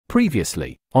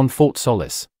Previously, on Fort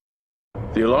Solis.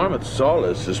 The alarm at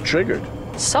Solis is triggered.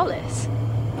 Solis?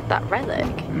 That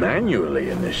relic? Manually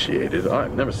initiated?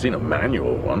 I've never seen a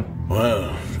manual one.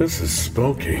 Well, this is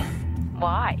spooky.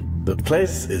 Why? The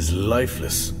place is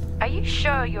lifeless. Are you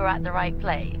sure you're at the right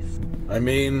place? I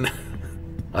mean,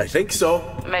 I think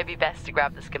so. Maybe best to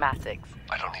grab the schematics.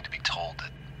 I don't need to be told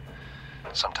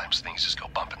that sometimes things just go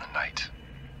bump in the night.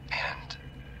 And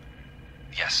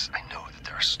yes, I know that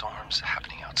there are storms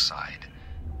happening outside.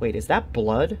 Wait, is that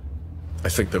blood? I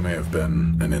think there may have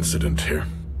been an incident here.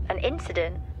 An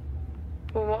incident?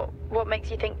 Well, what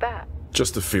makes you think that?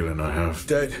 Just a feeling I have.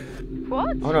 Dead.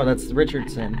 What? Oh no, that's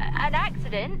Richardson. An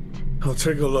accident? I'll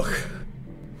take a look.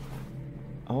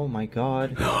 Oh my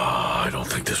god. No, I don't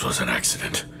think this was an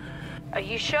accident. Are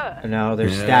you sure? No,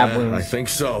 there's stab wounds. I think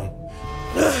so.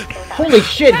 Holy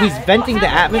shit, he's venting the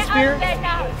atmosphere?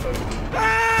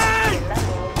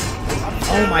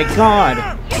 Oh my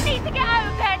god. You need to get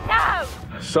out of there now!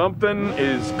 Something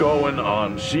is going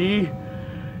on.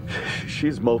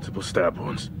 She's multiple stab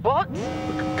wounds. What?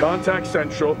 Contact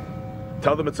Central.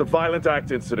 Tell them it's a violent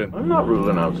act incident. I'm not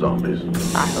ruling out zombies.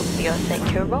 I hope you're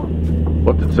secure.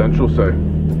 What did Central say?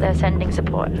 They're sending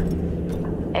support.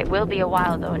 It will be a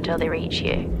while though until they reach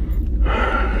you.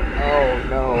 Oh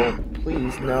no.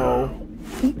 Please, no.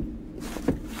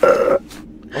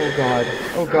 Oh god.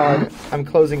 Oh god. I'm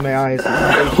closing my eyes.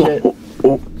 Oh shit.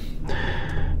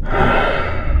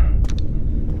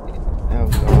 Oh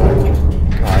god.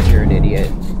 God, you're an idiot.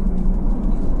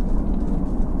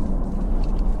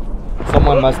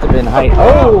 Someone must have been hiding.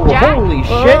 Oh, Jack? holy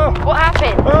shit! What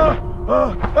happened?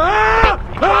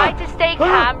 Try to stay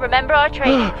calm. Remember our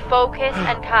training. Focus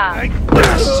and calm.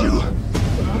 Ask you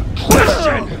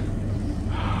question.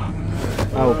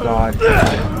 Oh god.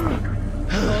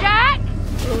 Jack!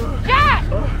 Jack!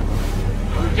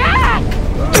 Jack!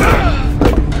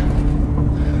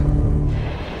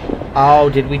 Oh,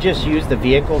 did we just use the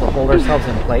vehicle to hold ourselves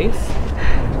in place?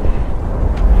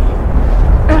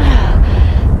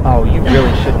 Oh, you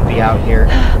really shouldn't be out here.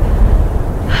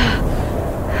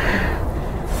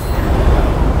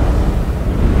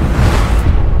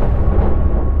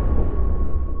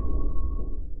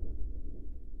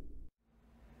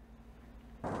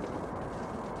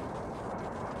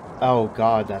 Oh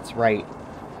god, that's right.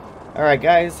 Alright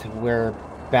guys, we're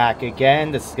back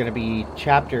again. This is going to be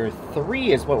chapter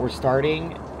 3 is what we're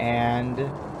starting. And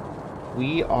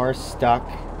we are stuck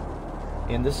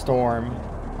in the storm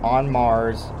on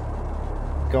Mars,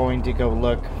 going to go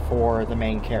look for the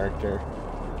main character.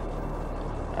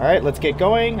 Alright, let's get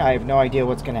going. I have no idea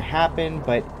what's going to happen,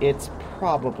 but it's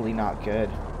probably not good.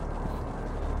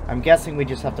 I'm guessing we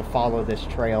just have to follow this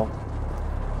trail.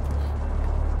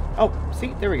 Oh,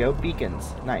 see, there we go.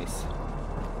 Beacons. Nice.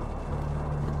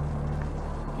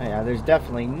 Yeah, there's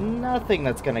definitely nothing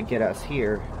that's going to get us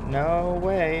here. No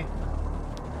way.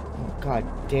 Oh, god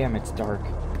damn, it's dark.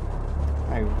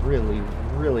 I really,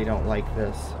 really don't like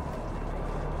this.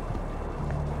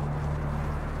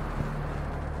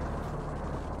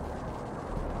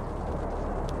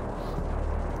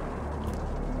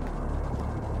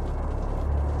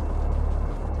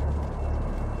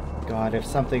 God, if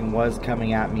something was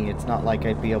coming at me, it's not like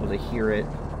I'd be able to hear it.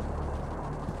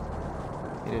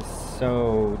 It is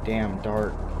so damn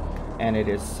dark, and it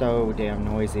is so damn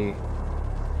noisy.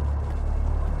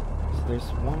 So there's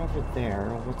one over there.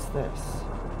 What's this?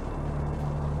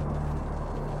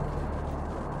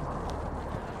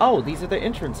 Oh, these are the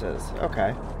entrances.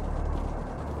 Okay.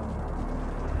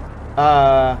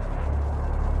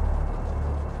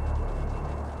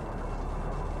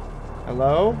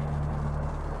 Hello?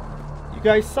 You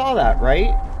guys saw that,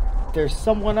 right? There's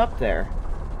someone up there.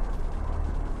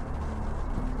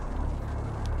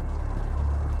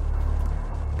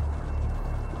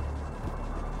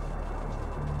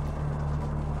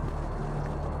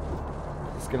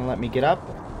 Is this gonna let me get up?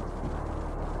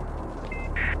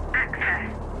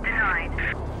 Access denied.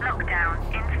 Lockdown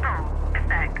in full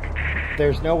effect.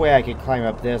 There's no way I could climb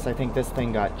up this. I think this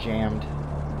thing got jammed.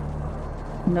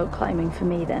 No climbing for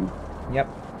me then. Yep.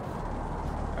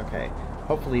 Okay.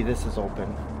 Hopefully this is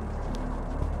open.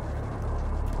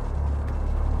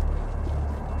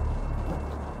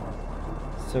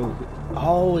 So,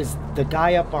 oh, is the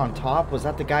guy up on top? Was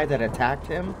that the guy that attacked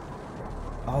him?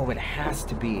 Oh, it has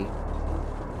to be.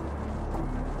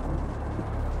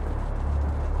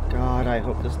 God, I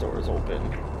hope this door is open.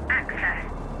 Access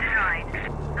denied.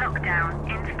 Lockdown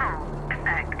in full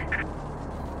effect.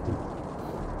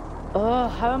 Oh,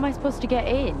 how am I supposed to get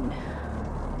in?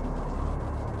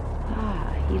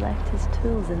 Ah, he left his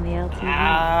tools in the LTV.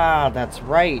 Ah, that's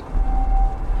right.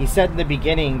 He said in the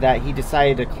beginning that he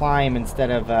decided to climb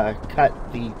instead of cut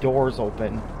the doors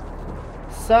open.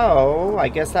 So, I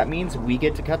guess that means we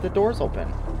get to cut the doors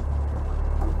open.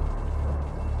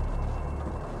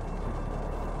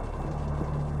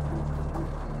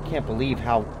 Can't believe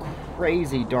how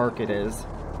crazy dark it is.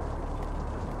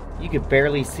 You could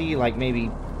barely see like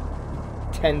maybe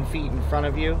 10 feet in front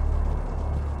of you.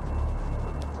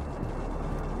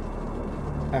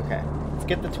 Okay, let's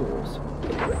get the tools.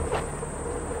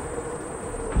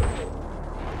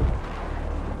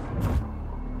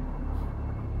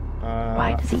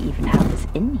 Why does he even have this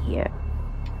in here?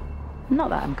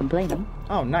 Not that I'm complaining.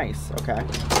 Oh, nice. Okay.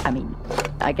 I mean,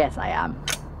 I guess I am.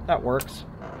 That works.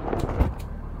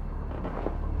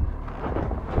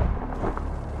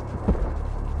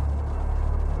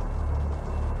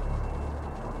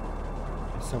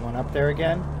 Someone up there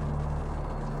again?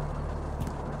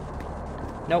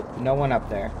 Nope, no one up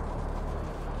there.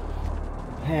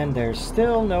 And there's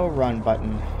still no run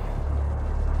button.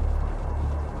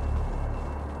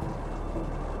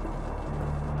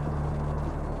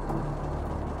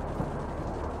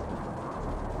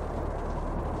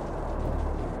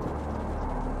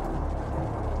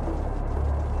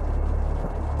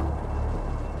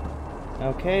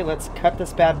 Okay, let's cut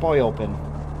this bad boy open.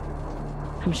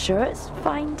 I'm sure it's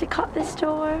fine to cut this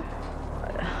door.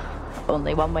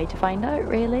 Only one way to find out,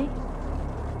 really.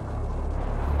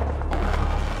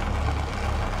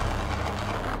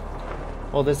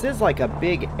 Well, this is like a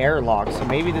big airlock, so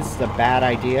maybe this is a bad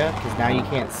idea, because now you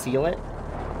can't seal it.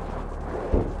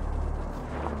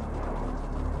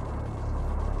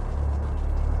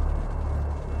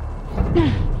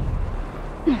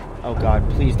 Oh god,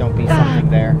 please don't be something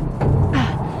there.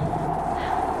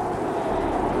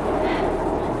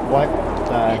 What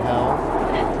the hell?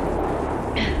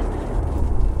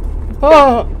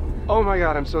 Oh! Oh my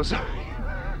god, I'm so sorry.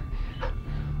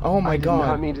 Oh my god. I did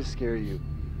not mean to scare you.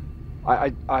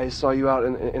 I saw you out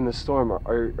in the storm.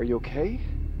 Are you okay?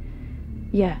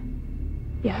 Yeah.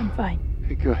 Yeah, I'm fine.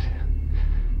 Okay, good.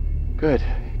 Good.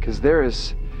 Because there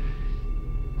is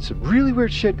some really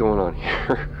weird shit going on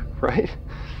here, right?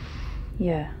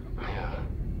 Yeah. Yeah.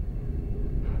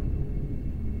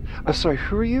 I'm sorry,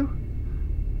 who are you?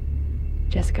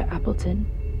 Jessica Appleton.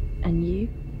 And you?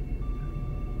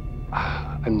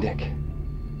 I'm Nick.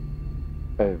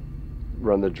 I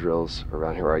run the drills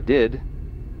around here, or I did.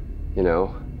 You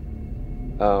know.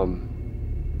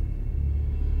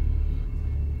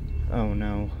 Oh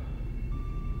no.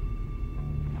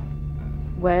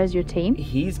 Where's your team?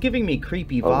 He's giving me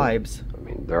creepy vibes. I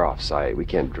mean, they're off-site. We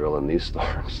can't drill in these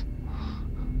storms.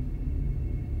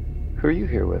 Who are you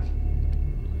here with?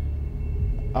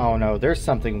 Oh no, there's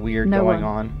something weird going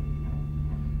on.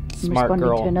 Smart responding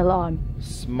girl. to an alarm.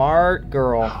 Smart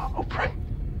girl. Oh, right.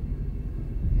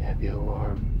 Yeah, the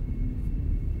alarm.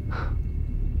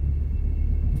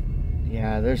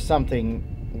 Yeah, there's something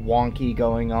wonky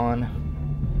going on.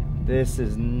 This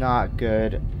is not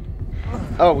good.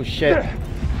 Oh shit.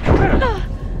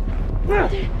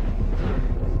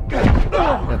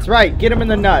 That's right, get him in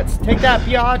the nuts. Take that,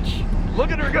 biatch. Look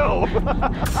at her go!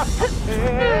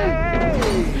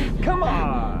 Hey! Come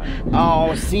on!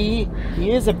 Oh, see?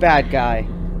 He is a bad guy.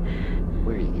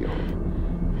 Where are you going?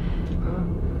 Huh?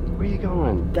 Where are you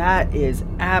going? That is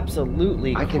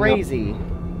absolutely crazy.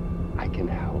 I can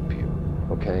help you,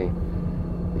 okay?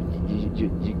 You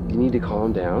need to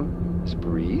calm down. Just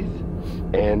breathe.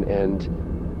 And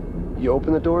you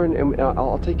open the door and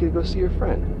I'll take you to go see your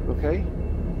friend, okay?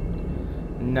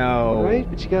 No. All right?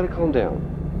 But you gotta calm down.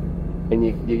 And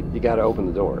you gotta open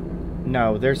the door.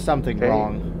 No, there's something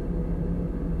wrong.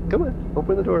 Come on,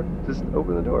 open the door. Just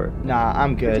open the door. Nah,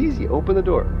 I'm good. It's easy. Open the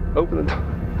door. Open the door.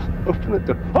 Open the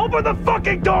door. Open the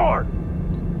fucking door!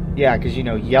 Yeah, because, you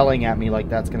know, yelling at me like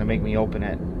that's going to make me open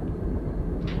it.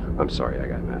 I'm sorry I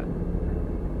got mad.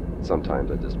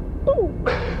 Sometimes I just...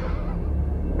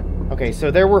 Okay,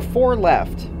 so there were 4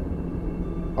 left.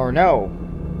 Or no,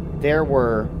 there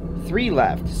were 3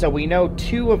 left. So we know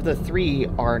 2 of the 3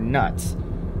 are nuts.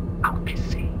 I'll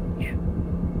see you.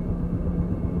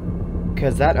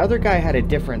 Because that other guy had a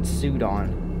different suit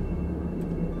on.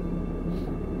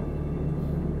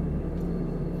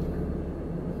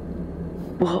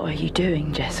 What are you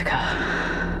doing, Jessica?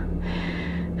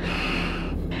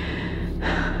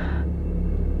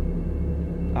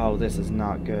 Oh, this is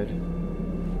not good.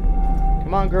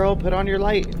 Come on, girl, put on your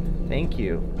light. Thank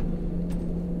you.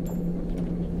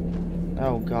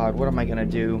 Oh, God, what am I gonna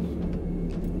do?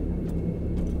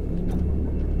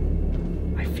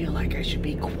 I feel like I should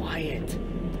be quiet.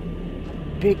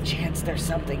 Big chance there's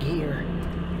something here.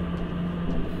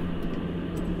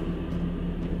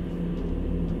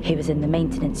 He was in the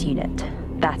maintenance unit.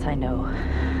 That I know.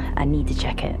 I need to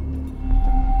check it.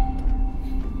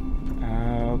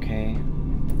 Okay.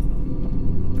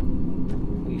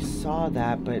 We saw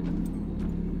that, but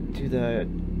do the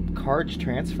cards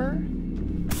transfer?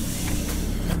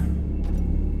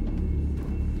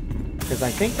 Because I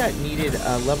think that needed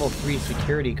a level 3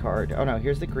 security card. Oh no,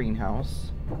 here's the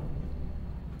greenhouse.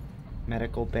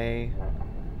 Medical bay.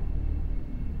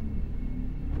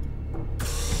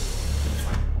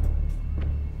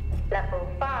 Level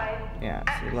 5. Yeah,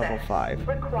 see, level 5.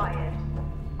 Required.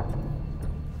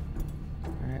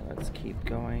 Alright, let's keep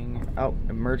going. Oh,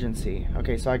 emergency.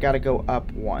 Okay, so I gotta go up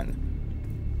 1.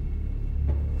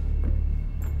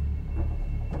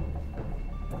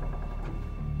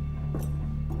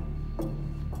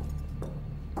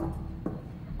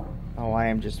 Oh, I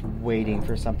am just waiting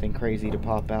for something crazy to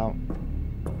pop out.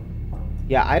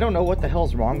 Yeah, I don't know what the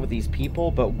hell's wrong with these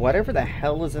people, but whatever the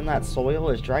hell is in that soil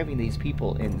is driving these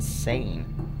people insane.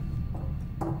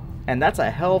 And that's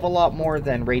a hell of a lot more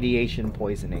than radiation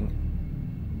poisoning.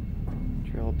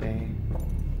 Drill bay.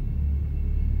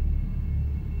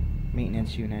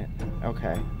 Maintenance unit.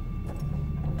 Okay.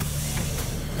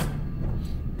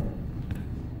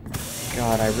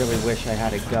 God, I really wish I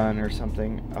had a gun or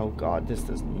something. Oh god, this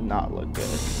does not look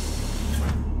good.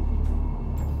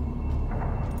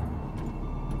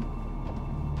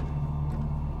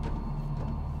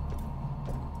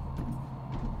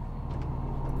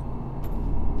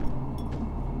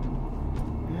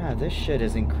 Yeah, this shit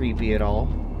isn't creepy at all.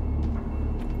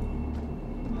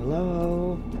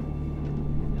 Hello?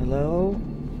 Hello?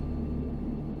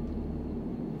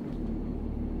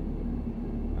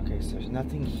 Okay, so there's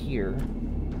nothing here.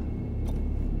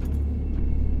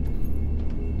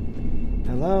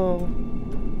 Hello?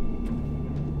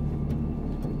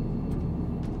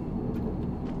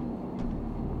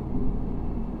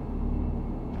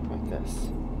 Like this.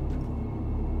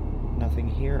 Nothing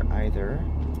here either.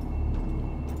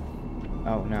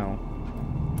 Oh, no.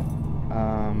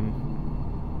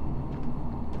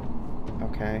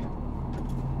 Okay.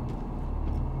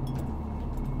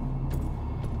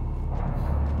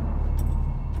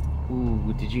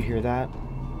 Ooh, did you hear that?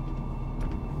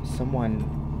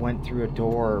 Someone went through a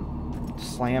door,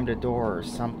 slammed a door or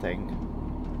something.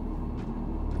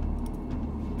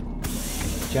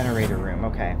 Generator room,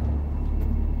 okay.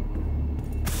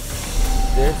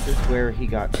 This is where he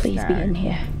got Please snagged. be in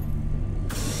here.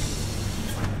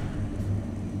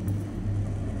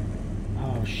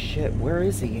 Oh shit, where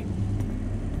is he?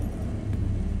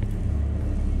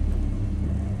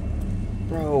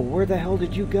 Bro, where the hell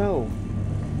did you go?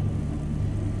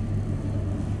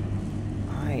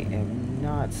 I am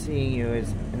not seeing you.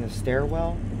 Is in the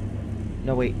stairwell?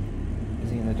 No, wait.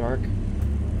 Is he in the dark?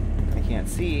 I can't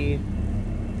see.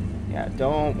 Yeah,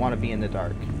 don't want to be in the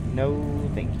dark. No,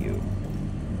 thank you.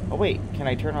 Oh, wait. Can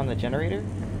I turn on the generator?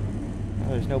 Oh,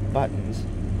 there's no buttons.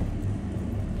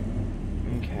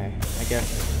 Okay. I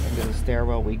guess into the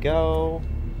stairwell we go.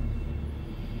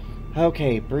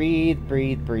 Okay, breathe,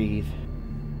 breathe, breathe.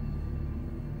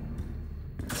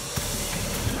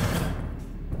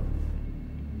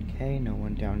 Okay, no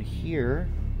one down here.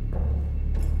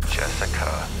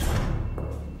 Jessica.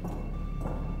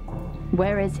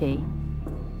 Where is he?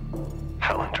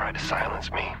 Helen tried to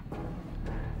silence me.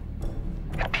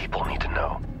 And people need to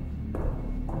know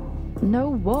Know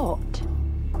what?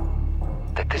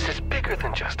 that this is bigger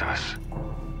than just us.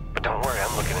 But don't worry,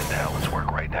 I'm looking into Helen's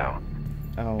work right now.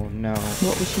 Oh no.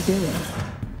 What was she doing?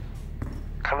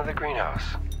 Come to the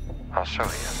greenhouse. I'll show you.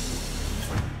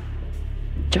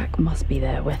 Jack must be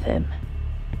there with him.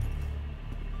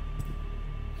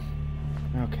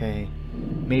 Okay.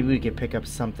 Maybe we could pick up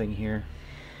something here.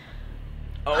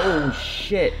 Oh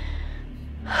shit.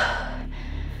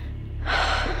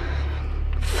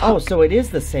 Oh, so it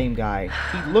is the same guy.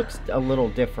 He looks a little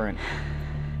different.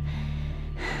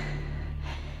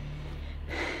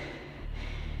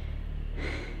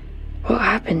 What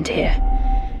happened here?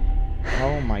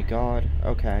 Oh my god.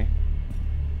 Okay.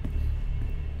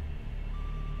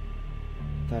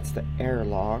 That's the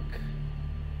airlock.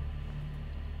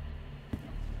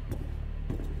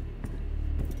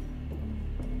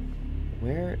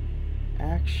 Where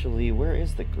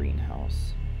is the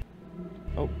greenhouse?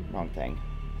 Oh, wrong thing.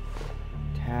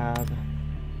 Tab.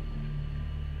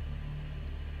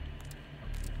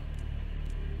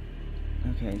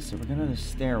 Okay, so we're going to the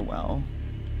stairwell.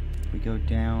 We go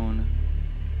down.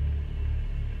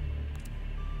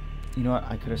 You know what?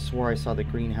 I could have swore I saw the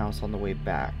greenhouse on the way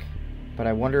back. But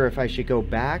I wonder if I should go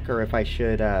back or if I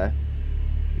should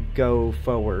go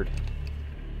forward.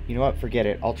 You know what? Forget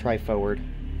it. I'll try forward.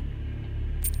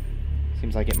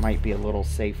 Seems like it might be a little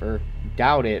safer.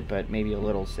 Doubt it, but maybe a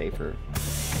little safer.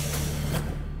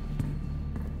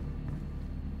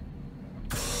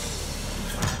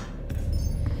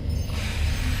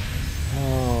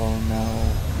 Oh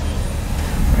no.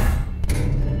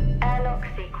 Airlock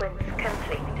sequence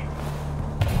complete.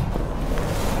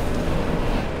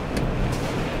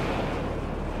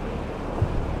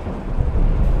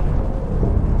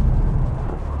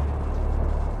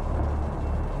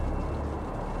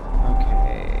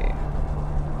 Okay.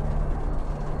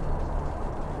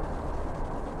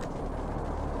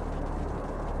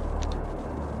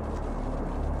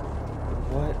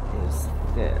 What is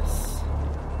this?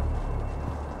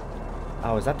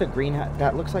 Oh, is that the greenhouse?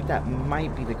 That looks like that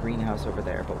might be the greenhouse over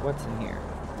there, but what's in here?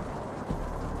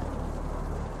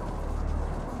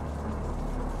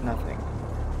 Nothing.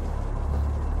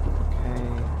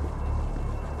 Okay.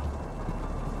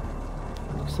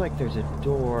 Looks like there's a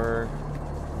door.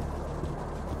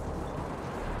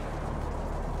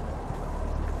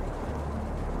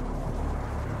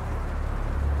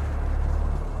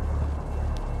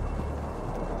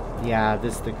 Yeah,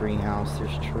 this is the greenhouse.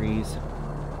 There's trees.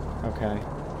 Okay.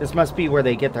 This must be where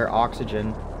they get their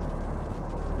oxygen.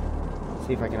 Let's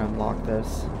see if I can unlock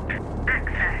this.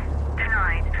 Access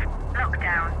denied.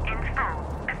 Lockdown in full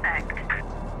effect.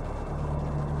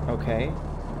 Okay.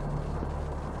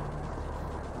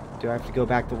 Do I have to go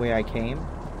back the way I came?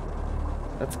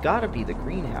 That's gotta be the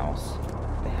greenhouse.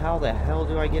 How the hell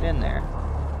do I get in there?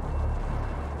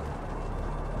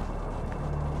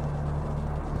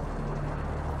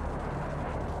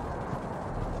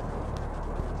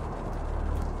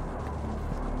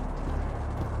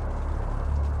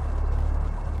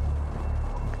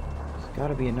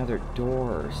 Gotta be another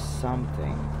door or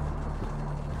something.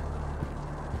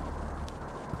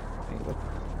 Hey, look.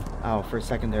 Oh, for a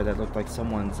second there, that looked like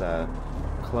someone's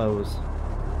clothes.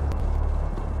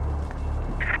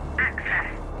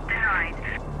 Access denied.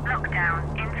 Lockdown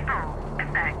in full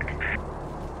effect.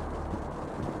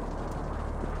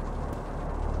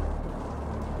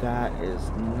 That is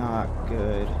not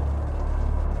good.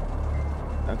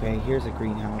 Okay, here's a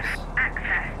greenhouse.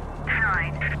 Access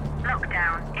denied.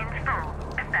 Lockdown in full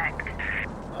effect.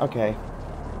 Okay.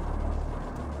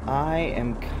 I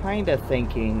am kind of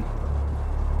thinking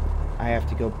I have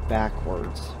to go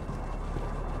backwards.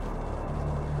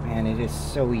 Man, it is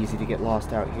so easy to get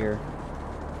lost out here.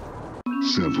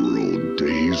 Several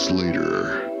days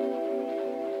later.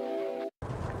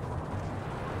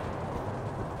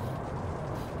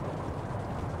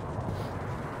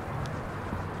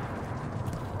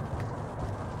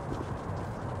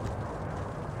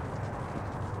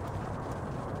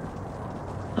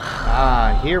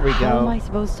 Ah, here we How am go. I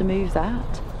supposed to move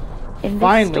that? In this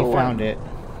Finally storm? found it.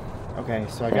 Okay,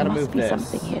 so I There gotta must move be this.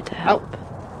 something here to help.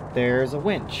 Oh, there's a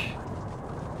winch.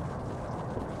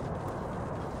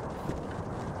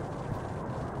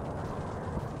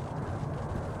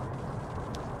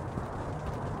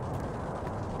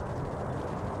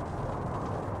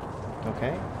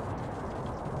 Okay.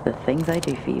 The things I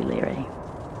do for you, Leary.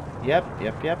 Yep.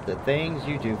 The things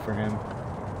you do for him.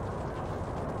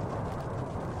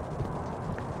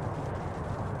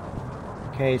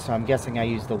 Okay, so I'm guessing I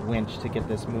use the winch to get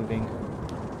this moving.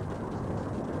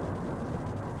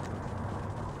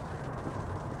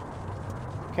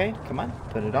 Okay, come on,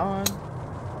 put it on.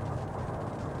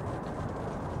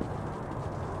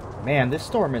 Man, this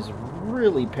storm is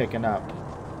really picking up.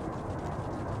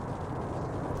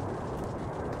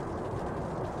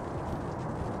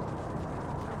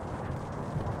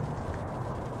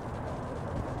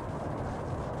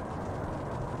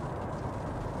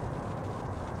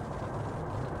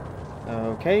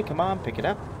 Okay, come on, pick it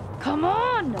up. Come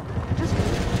on! Just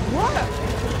work!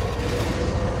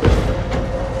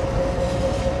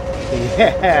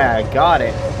 Yeah, got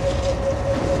it.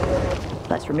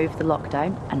 Let's remove the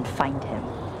lockdown and find him.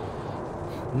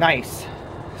 Nice.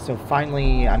 So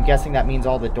finally, I'm guessing that means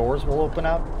all the doors will open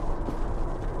up?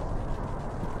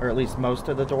 Or at least most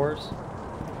of the doors?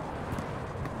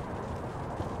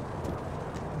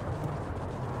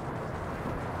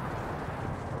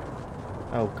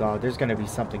 Oh god, there's gonna be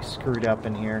something screwed up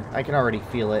in here. I can already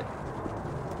feel it.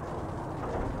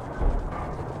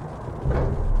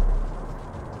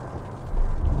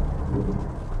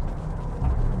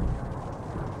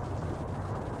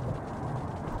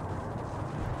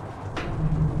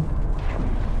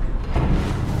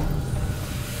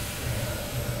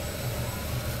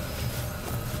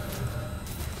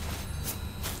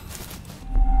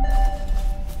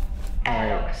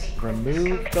 Alright,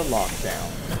 remove the lockdown.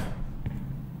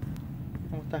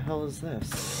 What the hell is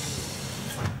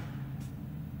this?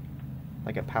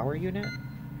 Like a power unit?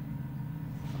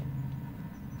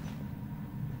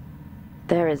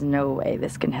 There is no way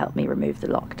this can help me remove the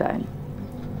lockdown.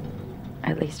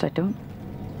 At least I don't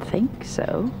think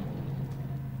so.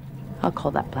 I'll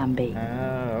call that plan B.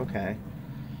 Oh, okay.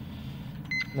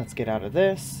 Let's get out of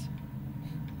this.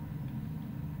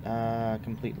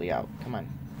 Completely out. Come on.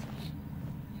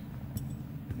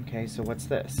 Okay, so what's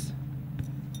this?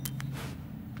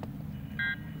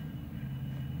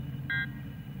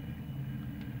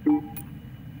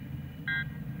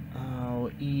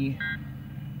 Oh, E.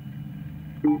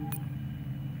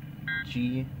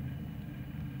 G.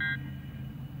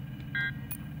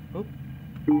 Oop.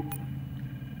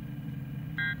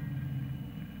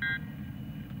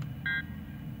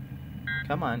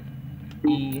 Come on.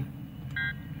 E.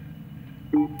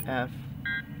 F.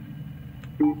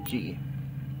 G.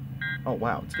 Oh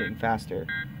wow, it's getting faster.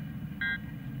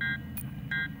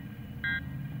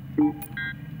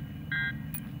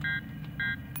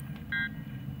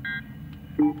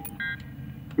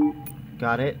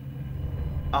 Got it.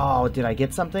 Oh, did I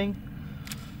get something?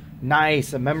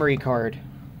 Nice, a memory card.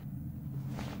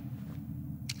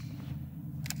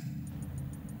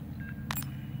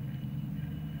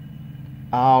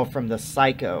 Oh, from the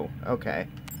Psycho. Okay.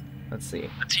 Let's see.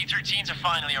 The T-13s have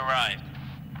finally arrived.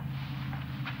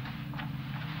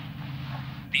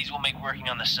 These will make working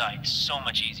on the site so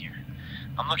much easier.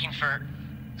 I'm looking for...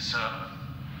 Sir,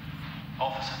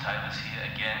 Officer Tyler's here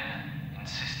again,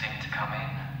 insisting to come in.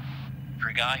 For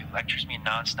a guy who lectures me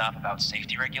non-stop about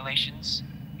safety regulations,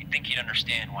 you'd think he'd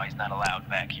understand why he's not allowed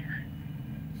back here.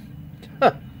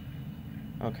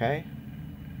 Okay.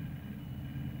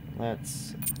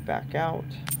 Let's back out.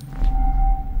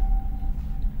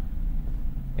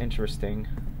 Interesting.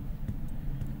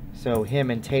 So him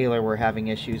and Taylor were having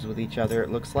issues with each other, it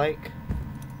looks like.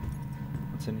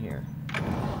 What's in here?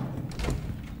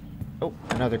 Oh,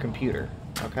 another computer.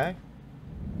 Okay.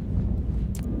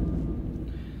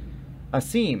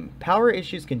 Asim, power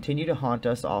issues continue to haunt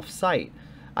us off-site.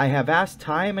 I have asked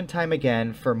time and time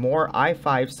again for more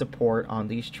I-5 support on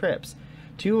these trips.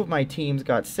 2 of my teams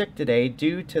got sick today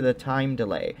due to the time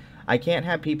delay. I can't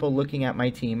have people looking at my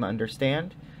team,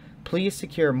 understand? Please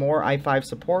secure more I-5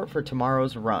 support for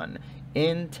tomorrow's run.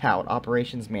 In tout,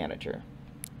 Operations Manager.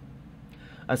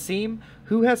 Asim,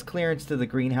 who has clearance to the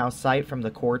greenhouse site from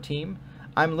the core team?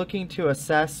 I'm looking to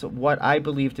assess what I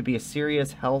believe to be a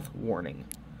serious health warning.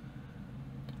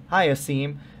 Hi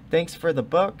Asim, thanks for the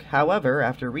book. However,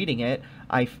 after reading it,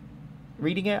 I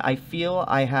feel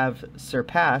I have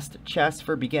surpassed chess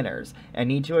for beginners and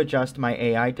need to adjust my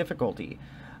AI difficulty.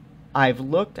 I've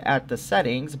looked at the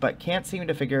settings but can't seem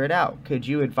to figure it out. Could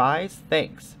you advise?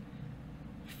 Thanks.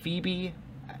 Phoebe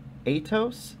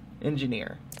Atos,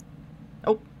 Engineer.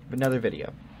 Oh, another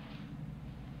video.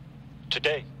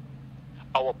 Today,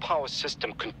 our power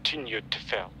system continued to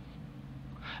fail.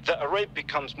 The array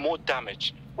becomes more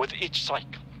damaged with each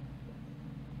cycle.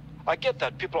 I get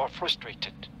that people are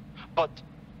frustrated, but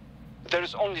there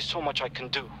is only so much I can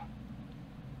do.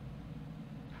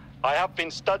 I have been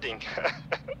studying.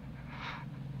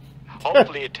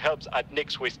 Hopefully it helps at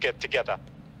next week's get-together.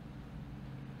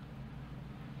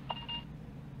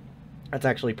 That's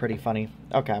actually pretty funny.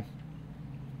 Okay.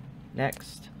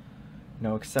 Next.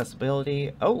 No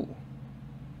accessibility. Oh.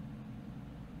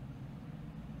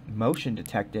 Motion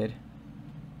detected.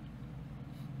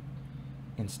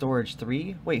 In storage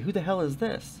 3? Wait, who the hell is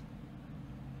this?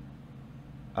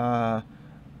 Oh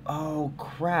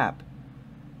crap.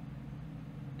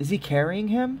 Is he carrying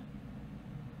him?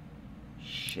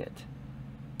 Shit.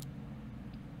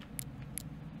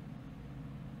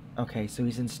 Okay, so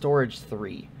he's in storage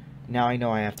 3. Now I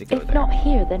know I have to go there. If not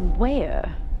here, then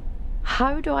where?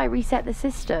 How do I reset the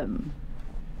system?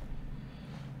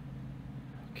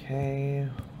 Okay.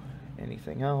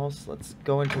 Anything else? Let's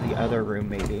go into the other room,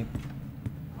 maybe.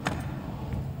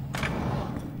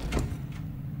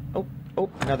 Oh,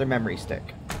 another memory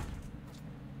stick.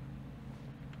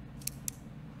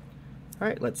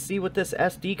 Alright, let's see what this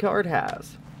SD card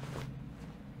has.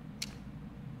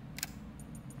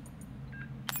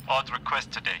 Odd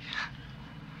request today.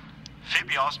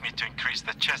 Phoebe asked me to increase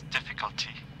the chess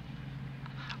difficulty.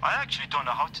 I actually don't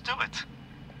know how to do it.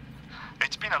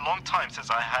 It's been a long time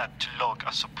since I had to log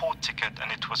a support ticket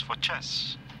and it was for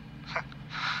chess.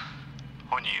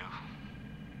 Who knew?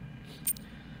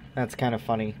 That's kind of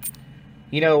funny.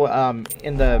 You know,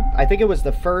 in the, I think it was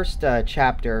the first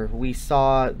chapter, we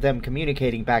saw them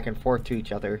communicating back and forth to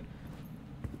each other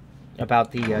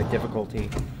about the difficulty.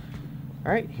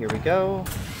 Alright, here we go.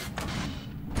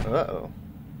 Uh-oh.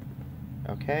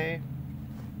 Okay.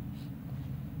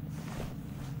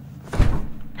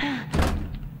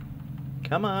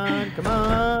 Come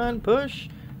on, push,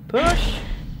 push.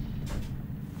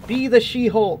 Be the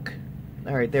She-Hulk.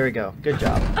 Alright, there we go. Good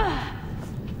job.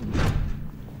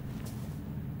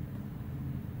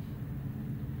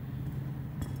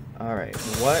 Alright,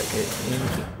 what is in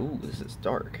here? Ooh, this is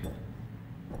dark.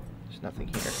 There's nothing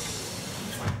here.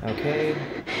 Okay.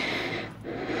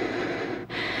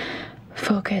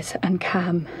 Focus and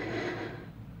calm.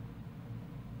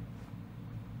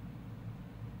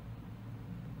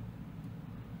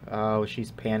 Oh,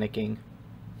 she's panicking.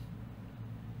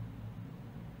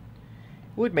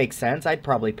 Would make sense. I'd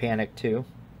probably panic too.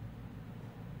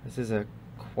 This is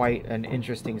quite an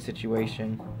interesting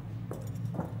situation.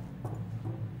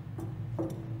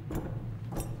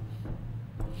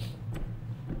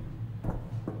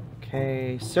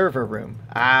 Okay, server room.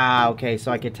 Ah, okay,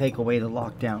 so I could take away the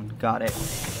lockdown. Got it.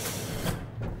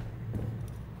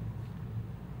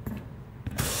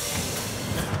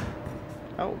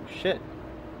 Oh, shit.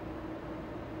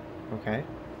 Okay.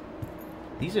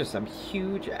 These are some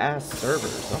huge-ass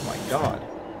servers. Oh my god.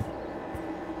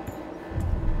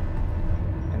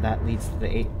 And that leads to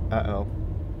the 8... Uh-oh.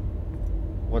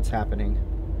 What's happening?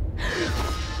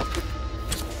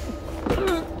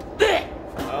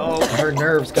 Oh, her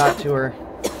nerves got to her.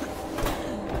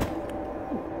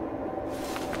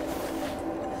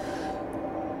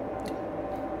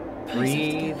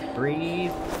 Breathe,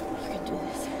 breathe. You can do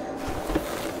this.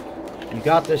 You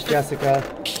got this, Jessica.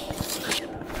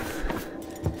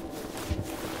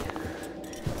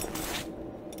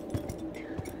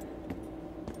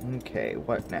 Okay,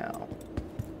 what now?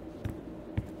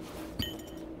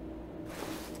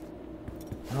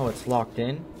 Oh, it's locked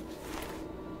in.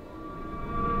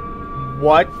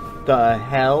 What the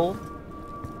hell?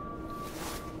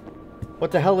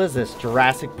 What the hell is this?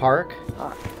 Jurassic Park?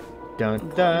 Dun,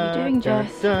 What dun, are you doing, dun,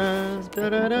 Jess? dun, Just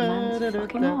picking up a man's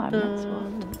fucking arm, that's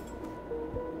what.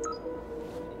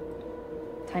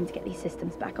 Time to get these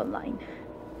systems back online.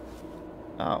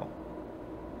 Oh.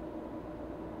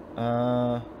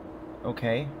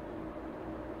 Okay.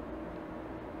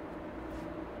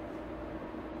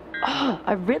 Oh,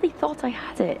 I really thought I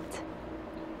had it.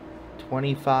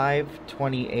 25,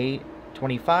 28,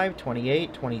 25,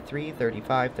 28, 23,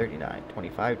 35, 39.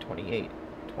 25, 28,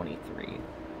 23.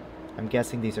 I'm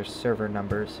guessing these are server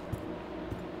numbers.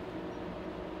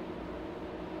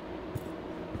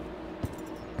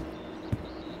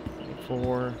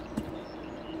 Four.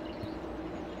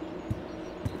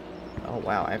 Oh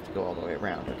wow, I have to go all the way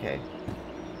around, okay.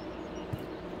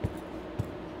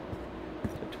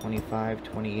 So 25,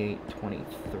 28,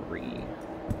 23.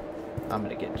 I'm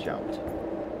gonna get jumped.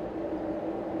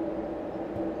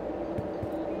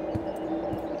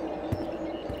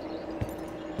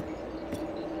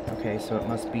 Okay, so it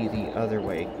must be the other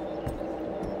way.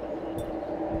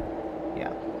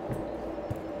 Yeah.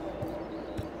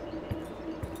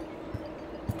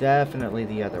 Definitely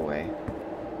the other way.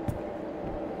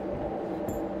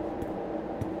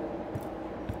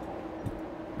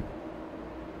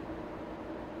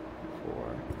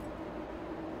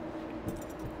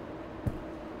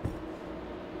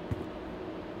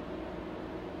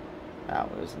 Oh,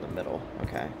 it was in the middle.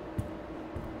 Okay.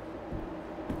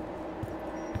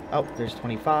 Oh, there's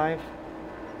 25.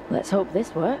 Let's hope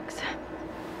this works.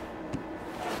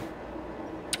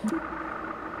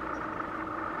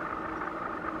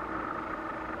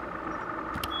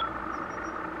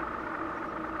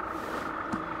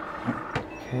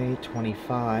 Okay,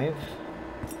 25.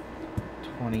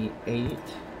 28.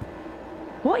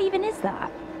 What even is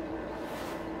that?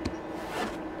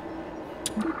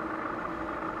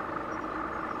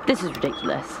 This is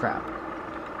ridiculous. Crap.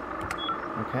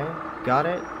 Okay, got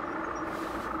it.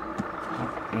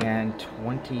 And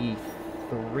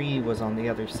 23 was on the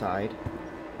other side.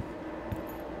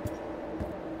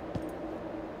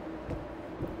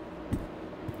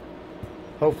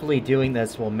 Hopefully doing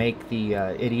this will make the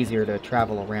it easier to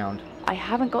travel around. I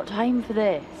haven't got time for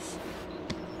this.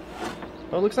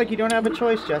 Well, it looks like you don't have a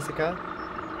choice, Jessica.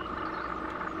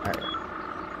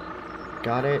 Alright.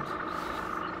 Got it.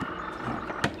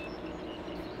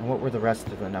 And what were the rest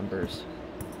of the numbers?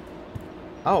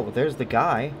 Oh, there's the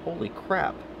guy. Holy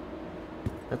crap.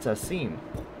 That's a seam.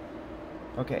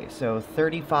 Okay, so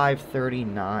 35,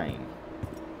 39.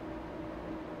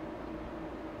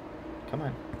 Come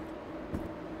on.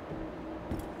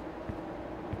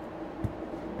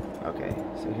 Okay,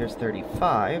 so here's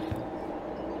 35.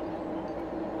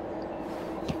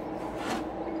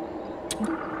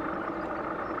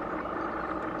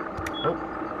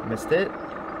 Oh, missed it.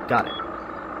 Got it.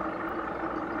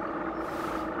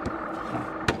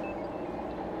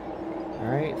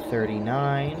 Alright,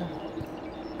 39.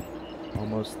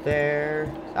 Almost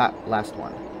there. Ah, last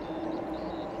one.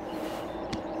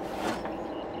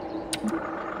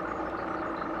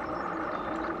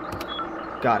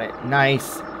 Got it.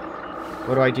 Nice.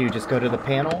 What do I do? Just go to the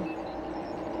panel?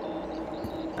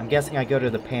 I'm guessing I go to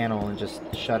the panel and just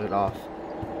shut it off.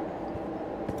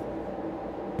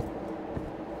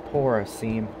 Poor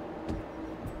Asim.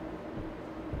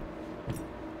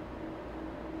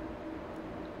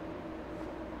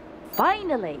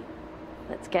 Finally!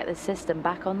 Let's get the system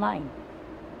back online.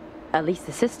 At least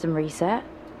the system reset.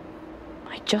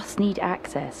 I just need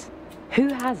access. Who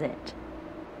has it?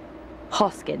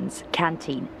 Hoskins,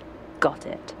 canteen. Got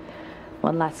it.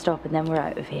 One last stop and then we're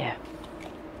out of here.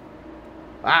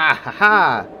 Ah,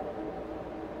 ha-ha!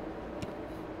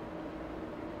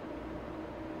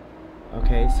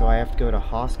 Okay, so I have to go to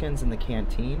Hoskins in the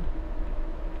canteen.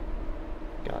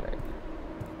 Got it.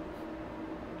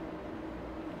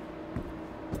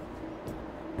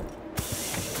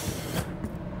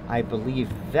 I believe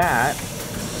that...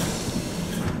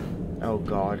 Oh,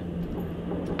 God.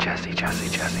 Jesse,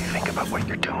 think about what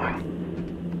you're doing.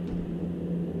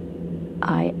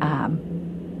 I am.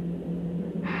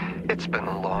 It's been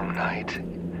a long night,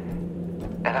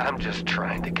 and I'm just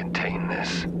trying to contain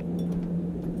this.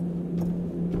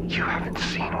 You haven't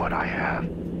seen what I have.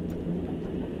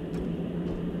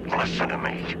 Listen to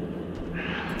me.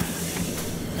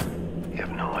 You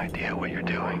have no idea what you're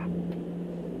doing.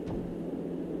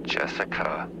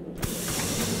 Jessica.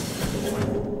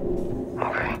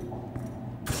 Okay.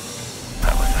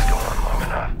 Now let this go on long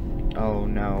enough. Oh,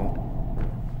 no.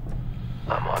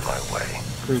 I'm on my way.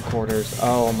 Crew quarters.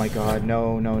 Oh, my God.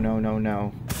 No, no, no, no,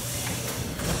 no.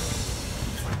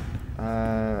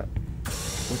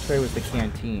 Which way was the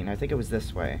canteen? I think it was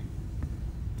this way.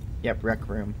 Yep, rec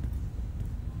room.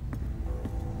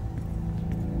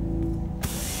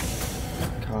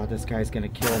 God, this guy's gonna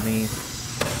kill me.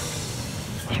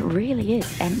 It really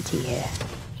is empty here.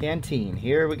 Canteen,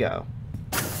 here we go.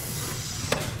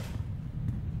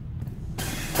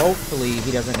 Hopefully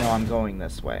he doesn't know I'm going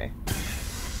this way.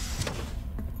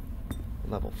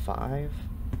 Level 5.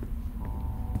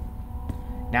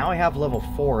 Now I have level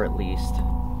 4 at least.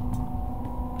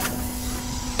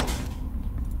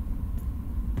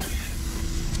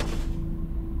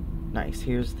 Nice,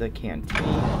 here's the canteen.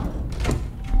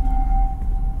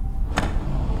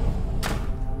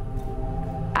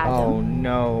 Adam. Oh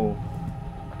no.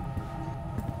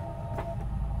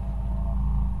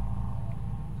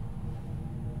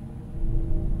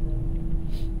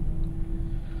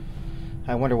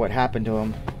 I wonder what happened to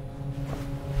him.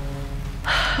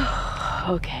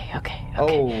 Okay.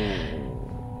 Oh.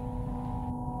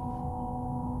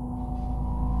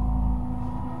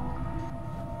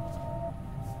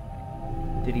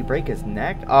 Did he break his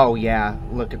neck? Oh yeah,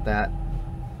 look at that.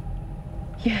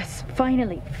 Yes,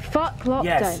 finally. Fuck lockdown.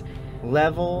 Yes.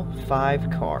 Level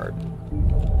 5 card.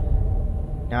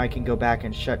 Now I can go back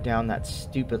and shut down that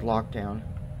stupid lockdown.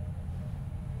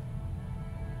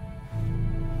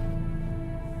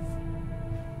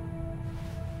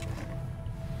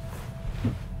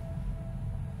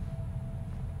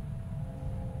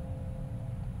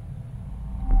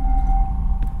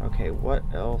 Okay, what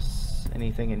else?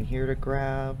 Anything in here to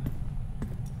grab?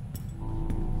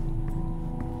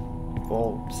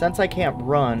 Well, since I can't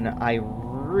run, I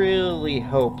really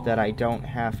hope that I don't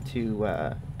have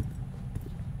to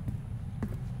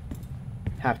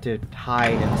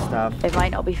hide and stuff. It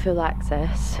might not be full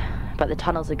access, but the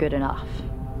tunnels are good enough.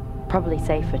 Probably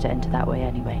safer to enter that way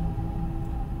anyway.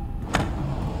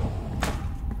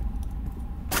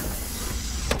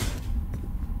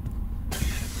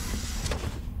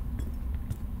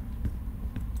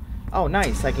 Oh,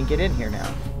 nice. I can get in here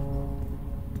now.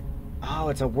 Oh,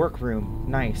 it's a workroom.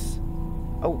 Nice.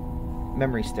 Oh,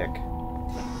 memory stick.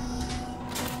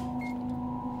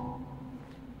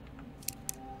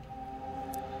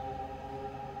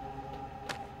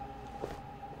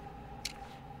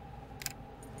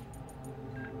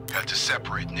 Had to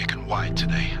separate Nick and Wyatt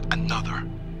today. Another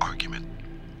argument.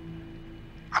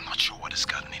 I'm not sure what has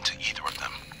gotten into either of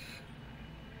them.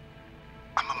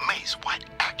 I'm amazed Wyatt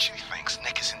actually thinks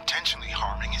Nick is intentionally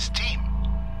harming his team.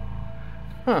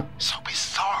 Huh. So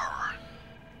bizarre.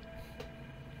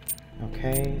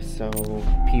 Okay, so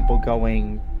people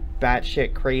going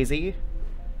batshit crazy.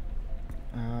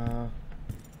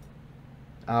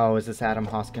 Oh, is this Adam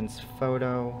Hoskins'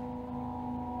 photo?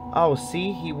 Oh,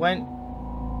 see, he went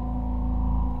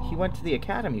to the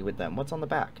academy with them. What's on the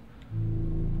back?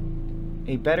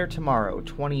 A Better Tomorrow,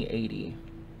 2080.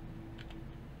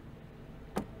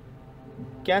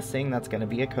 Guessing that's going to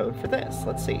be a code for this.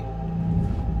 Let's see.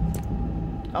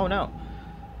 Oh no.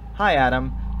 Hi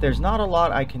Adam. There's not a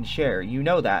lot I can share, you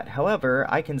know that. However,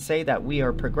 I can say that we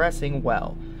are progressing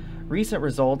well. Recent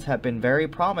results have been very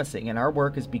promising, and our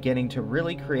work is beginning to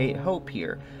really create hope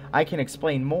here. I can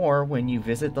explain more when you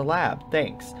visit the lab.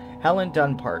 Thanks. Helen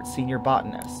Dunpart, Senior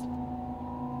Botanist.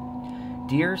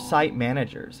 Dear Site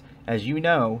Managers, as you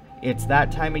know, it's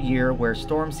that time of year where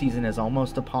storm season is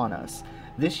almost upon us.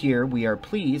 This year, we are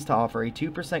pleased to offer a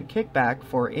 2% kickback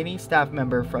for any staff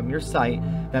member from your site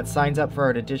that signs up for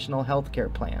our additional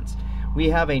healthcare plans.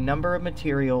 We have a number of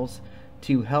materials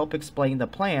to help explain the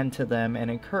plan to them and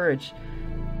encourage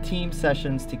team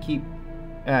sessions to keep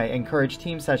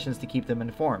them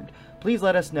informed. Please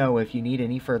let us know if you need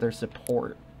any further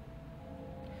support.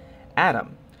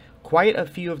 Adam, quite a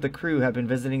few of the crew have been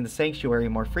visiting the sanctuary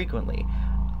more frequently.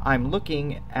 I'm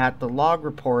looking at the log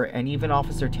report, and even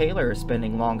Officer Taylor is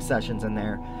spending long sessions in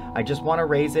there. I just want to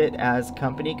raise it as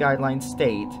company guidelines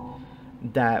state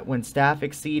that when staff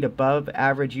exceed above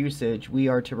average usage, we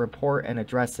are to report and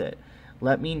address it.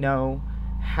 Let me know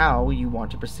how you want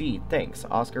to proceed. Thanks,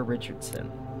 Oscar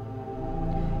Richardson.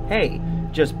 Hey,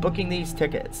 just booking these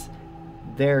tickets.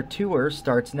 Their tour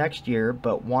starts next year,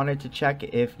 but wanted to check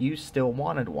if you still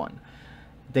wanted one.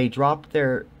 They dropped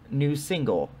their new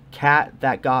single, Cat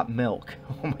That Got Milk.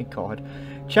 Oh my god.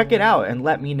 Check it out and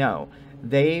let me know.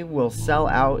 They will sell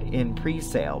out in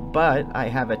pre-sale, but I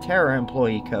have a Terra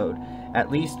employee code.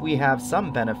 At least we have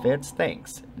some benefits.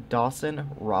 Thanks. Dawson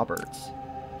Roberts.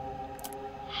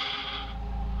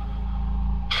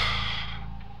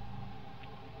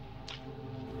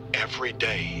 Every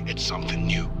day, it's something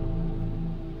new.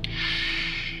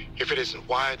 If it isn't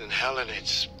Wyatt and Helen,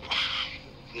 it's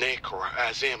Nick or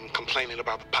Azim complaining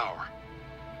about the power.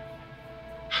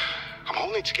 I'm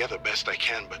holding together best I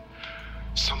can, but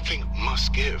something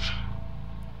must give.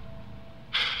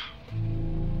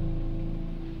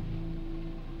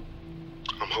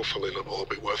 I'm hopeful it'll all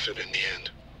be worth it in the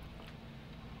end.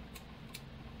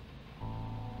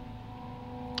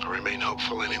 I remain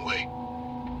hopeful anyway.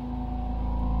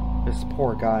 This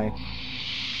poor guy.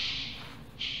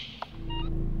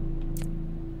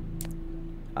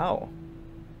 Oh.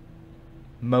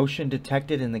 Motion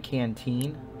detected in the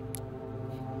canteen?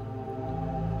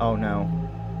 Oh no.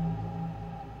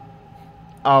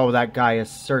 Oh, that guy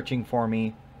is searching for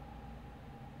me.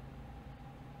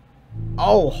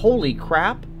 Oh, holy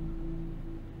crap.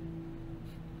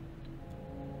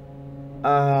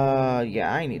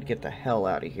 Yeah, I need to get the hell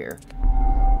out of here.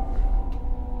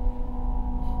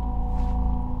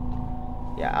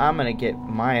 Yeah, I'm gonna get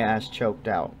my ass choked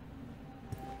out.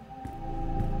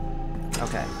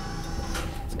 Okay.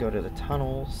 Let's go to the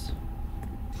tunnels.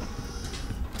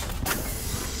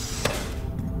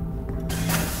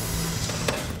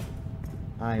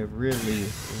 I really,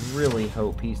 really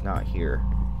hope he's not here.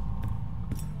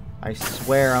 I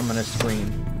swear I'm gonna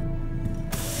scream.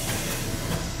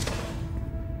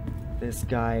 This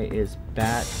guy is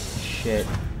batshit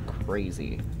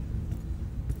crazy.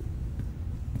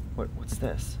 What's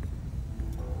this?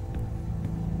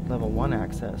 Level 1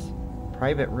 access.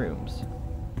 Private rooms.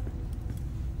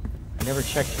 I never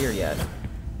checked here yet.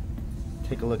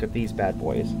 Take a look at these bad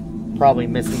boys. Probably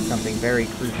missing something very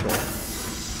crucial.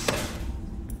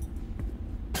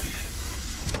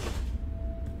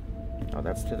 Oh,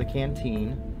 that's to the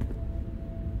canteen.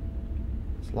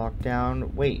 It's locked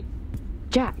down. Wait.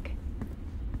 Jack.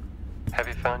 Have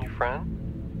you found your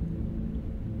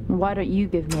friend? Why don't you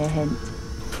give me a hint?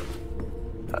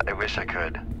 I wish I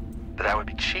could. But that would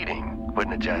be cheating,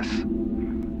 wouldn't it, Jess?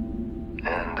 And,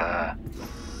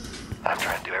 I'm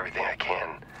trying to do everything I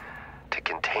can to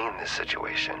contain this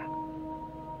situation.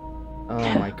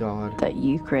 Oh my god. That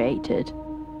you created.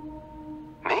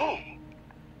 Me?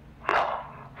 No.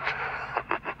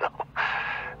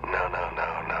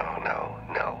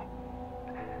 No.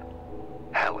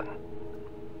 Helen.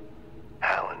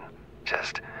 Helen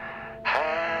just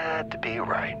had to be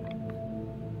right.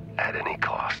 At any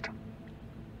cost.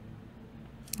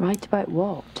 Right about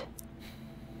what?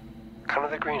 Come to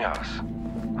the greenhouse.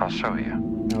 I'll show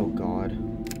you. Oh god.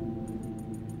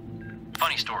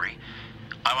 Funny story.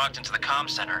 I walked into the comm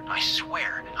center, and I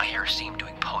swear I hear Asim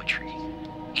doing poetry.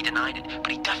 He denied it,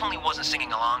 but he definitely wasn't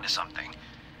singing along to something.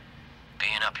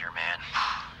 Being up here, man,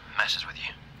 messes with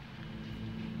you.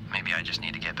 Maybe I just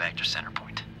need to get back to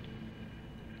Centerpoint.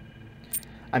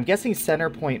 I'm guessing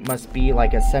Centerpoint must be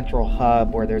like a central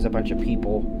hub where there's a bunch of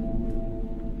people.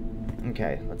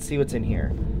 Okay, let's see what's in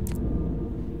here.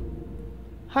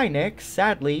 Hi Nick,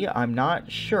 sadly, I'm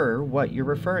not sure what you're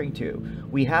referring to.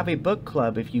 We have a book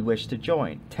club if you wish to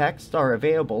join. Texts are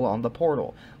available on the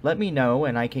portal. Let me know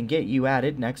and I can get you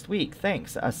added next week.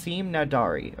 Thanks, Asim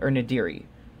Nadiri.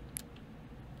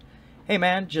 Hey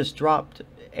man, just dropped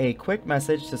a quick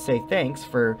message to say thanks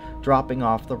for dropping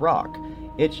off the rock.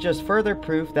 It's just further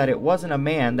proof that it wasn't a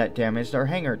man that damaged our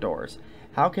hangar doors.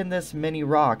 How can this many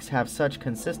rocks have such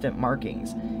consistent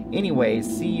markings? Anyways,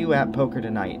 see you at poker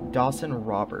tonight. Dawson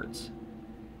Roberts.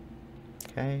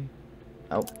 Okay.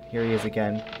 Oh, here he is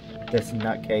again. This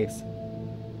nutcase.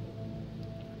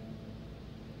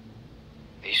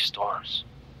 These storms.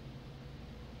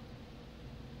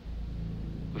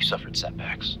 We've suffered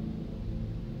setbacks.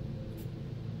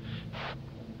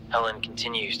 Helen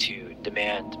continues to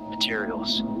demand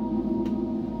materials,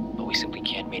 but we simply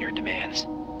can't meet her demands.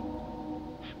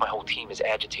 My whole team is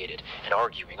agitated and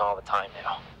arguing all the time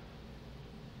now.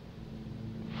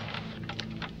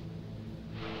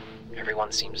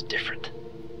 Everyone seems different.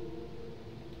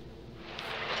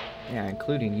 Yeah,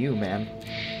 including you, man.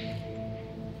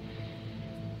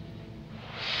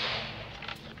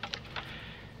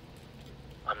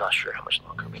 I'm not sure how much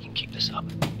longer we can keep this up.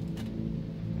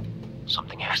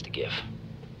 Something has to give.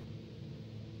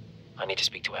 I need to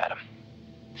speak to Adam.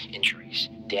 Injuries,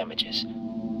 damages.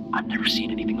 I've never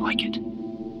seen anything like it.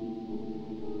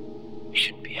 We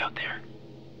shouldn't be out there.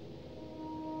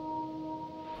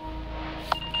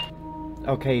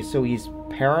 Okay, so he's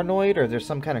paranoid, or there's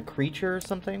some kind of creature or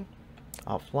something?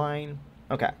 Offline.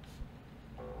 Okay.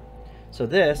 So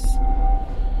this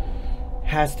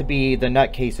has to be the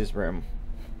nutcase's room.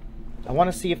 I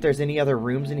want to see if there's any other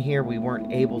rooms in here we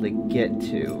weren't able to get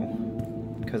to.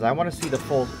 Because I want to see the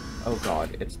full... Oh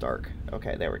god, it's dark.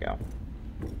 Okay, there we go.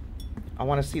 I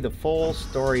want to see the full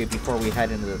story before we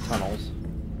head into the tunnels.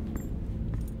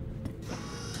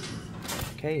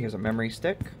 Okay, here's a memory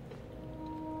stick.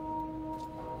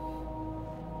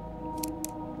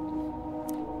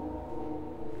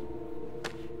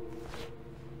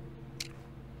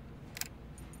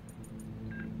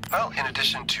 Well, in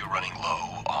addition to running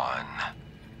low on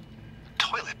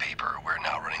toilet paper, we're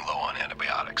now running low on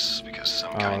antibiotics because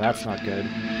some kind that's of not good.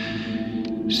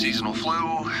 seasonal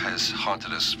flu has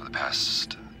haunted us for the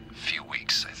past few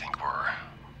weeks. I think we're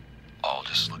all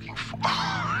just looking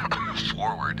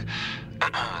forward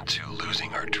to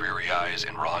losing our dreary eyes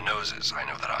and raw noses. I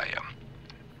know that I am.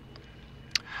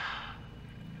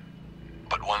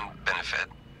 But one benefit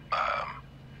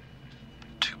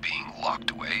to being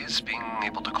locked away is being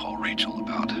able to call Rachel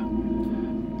about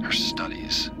her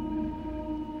studies.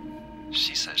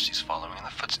 She says she's following in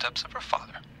the footsteps of her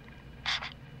father.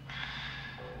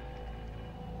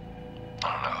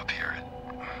 I don't know, up here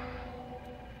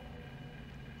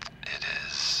it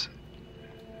is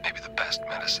maybe the best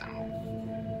medicine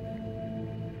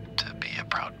to be a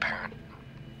proud parent.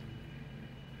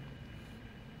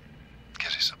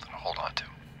 Gives you something to hold on to.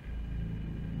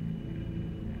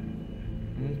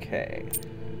 Okay.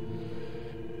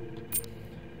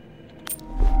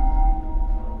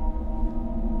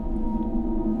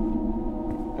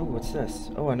 Oh, what's this?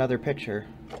 Oh, another picture.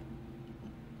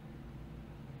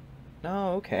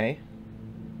 Oh, okay.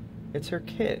 It's her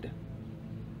kid.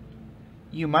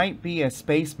 You might be a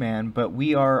spaceman, but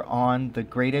we are on the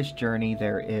greatest journey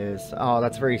there is. Oh,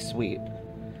 that's very sweet.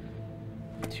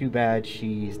 Too bad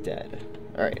she's dead.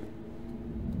 Alright.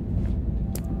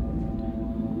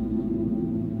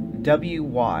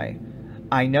 WY.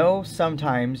 I know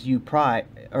sometimes your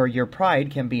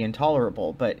pride can be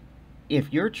intolerable, but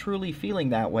if you're truly feeling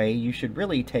that way, you should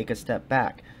really take a step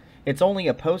back. It's only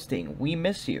a posting. We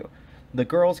miss you. The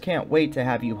girls can't wait to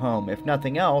have you home. If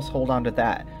nothing else, hold on to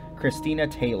that. Christina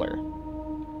Taylor.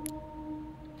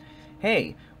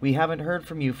 Hey, we haven't heard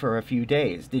from you for a few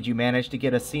days. Did you manage to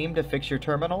get a seam to fix your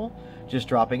terminal? Just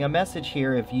dropping a message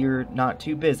here if you're not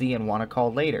too busy and want to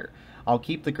call later. I'll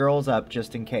keep the girls up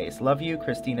just in case. Love you,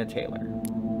 Christina Taylor.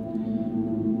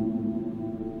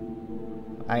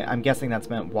 I'm guessing that's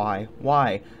meant why.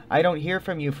 Why? I don't hear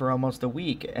from you for almost a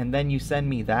week, and then you send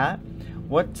me that?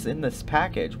 What's in this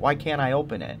package? Why can't I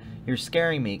open it? You're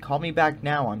scaring me. Call me back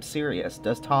now. I'm serious.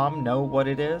 Does Tom know what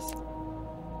it is?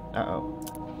 Uh-oh.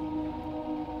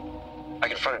 I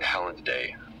confronted Helen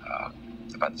today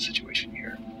about the situation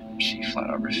here. She flat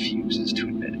out refuses to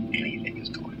admit anything is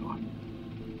going on.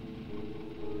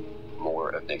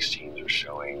 More of Nick's teams are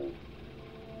showing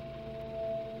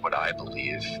what I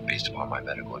believe, based upon my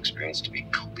medical experience, to be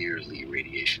clearly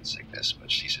radiation sickness,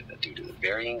 but she said that due to the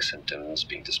varying symptoms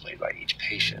being displayed by each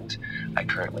patient, I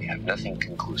currently have nothing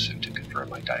conclusive to confirm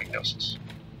my diagnosis.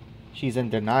 She's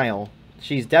in denial.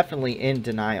 She's definitely in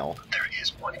denial. There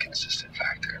is one consistent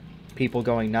factor. People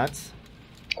going nuts?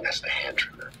 And that's the hand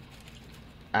trigger.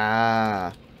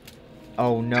 Ah.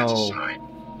 Oh no. That's a sign.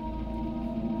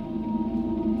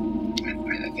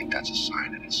 And I think that's a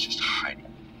sign that it's just hiding.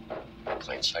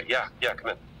 Plain sight. Yeah,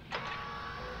 come in.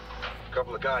 A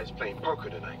couple of guys playing poker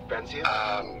tonight. Fancy it?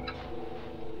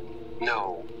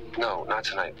 No, No, not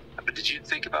tonight. But did you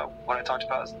think about what I talked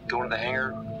about? Going to the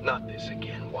hangar? Not this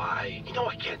again. Why? You know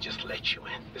I can't just let you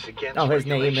in. This again. Oh, his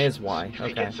name is Y. If you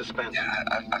Okay. get suspended. Yeah,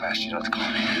 I've asked you not to call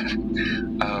me.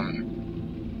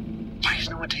 Why is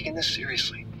no one taking this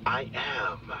seriously? I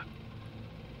am.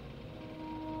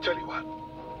 Tell you what.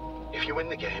 If you win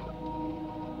the game,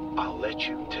 I'll let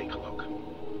you take a look.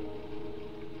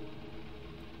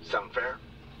 Sound fair?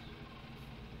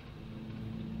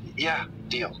 Yeah,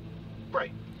 deal.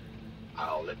 Right.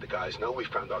 I'll let the guys know we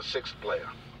found our 6th player.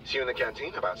 See you in the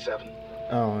canteen about 7.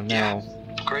 Oh, no. Yeah,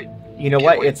 great. You know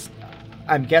Can't what? wait.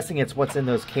 I'm guessing it's what's in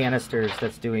those canisters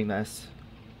that's doing this.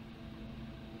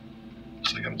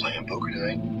 Looks like I'm playing poker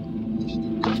tonight.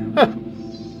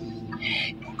 I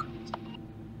hate poker.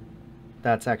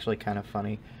 That's actually kind of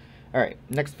funny. Alright,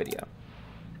 next video.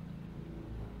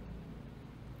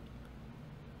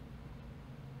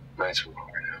 Nights were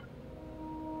over now.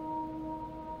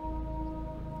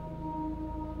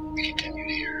 We continue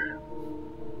to hear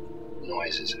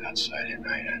noises outside at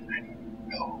night, and I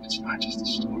know it's not just a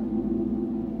storm.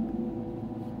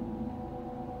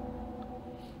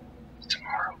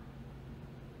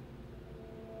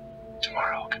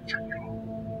 Tomorrow I'll confirm you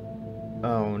all.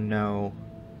 Oh, no.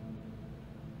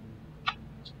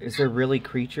 Is there really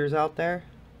creatures out there?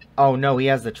 Oh, no, he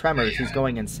has the tremors. He's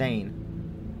going insane.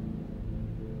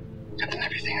 I've done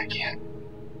everything I can.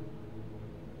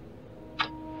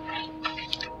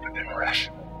 I've been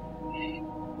rational.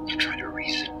 I've tried to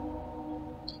reason.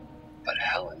 But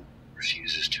Helen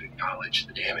refuses to acknowledge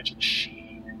the damage that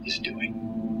she is doing.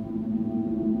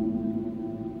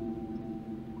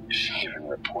 She even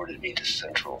reported me to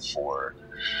Central for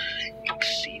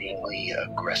exceedingly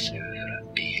aggressive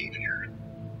behavior.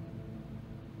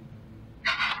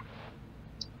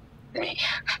 Me.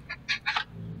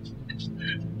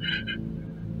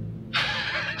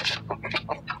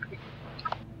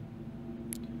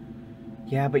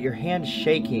 Yeah, but your hand's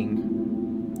shaking.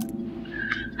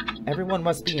 Everyone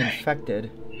must be infected.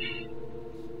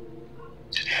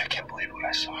 Today I can't believe what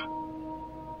I saw.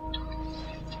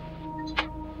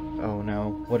 Oh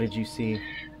no, what did you see?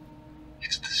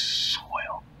 It's the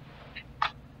soil.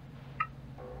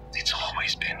 It's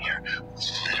always been here,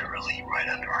 literally right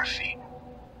under our feet.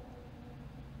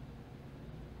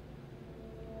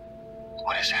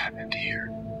 What has happened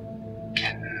here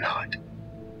cannot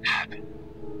happen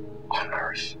on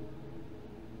Earth.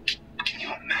 Can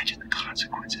you imagine the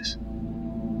consequences?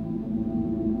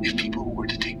 If people were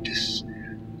to take this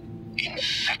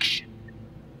infection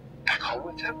back home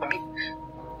with them, I mean,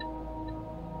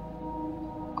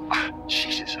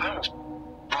 Jesus, I almost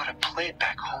brought a plague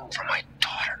back home for my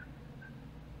daughter.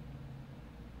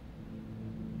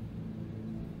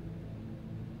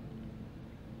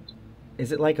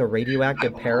 Is it like a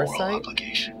radioactive I have a moral parasite?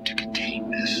 obligation to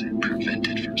contain this and prevent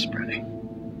it from spreading.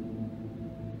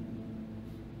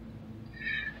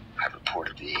 I've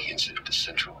reported the incident to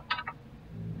Central.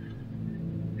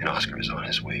 And Oscar is on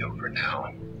his way over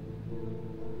now.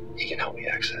 He can help me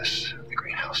access the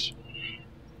greenhouse.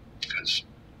 Because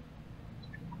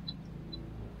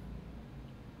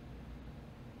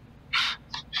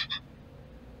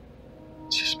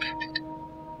suspended.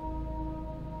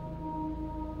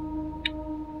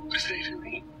 What does that even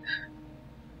mean?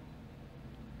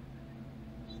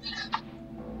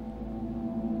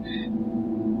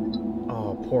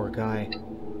 Oh, poor guy.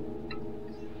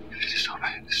 I just hope I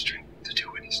have the strength to do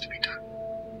what needs to be done.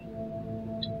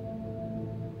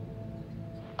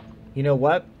 You know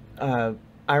what?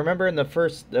 I remember in the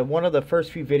first, one of the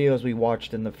first few videos we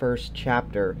watched in the first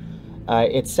chapter,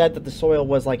 it said that the soil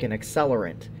was like an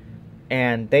accelerant.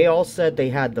 And they all said they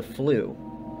had the flu.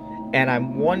 And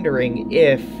I'm wondering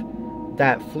if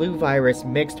that flu virus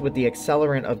mixed with the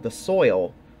accelerant of the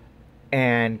soil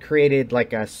and created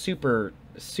like a super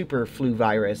flu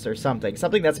virus or something.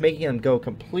 Something that's making them go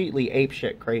completely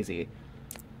apeshit crazy.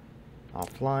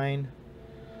 Offline.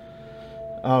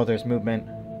 Oh, there's movement.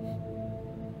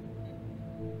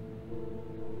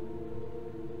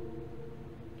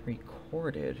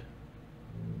 Recorded.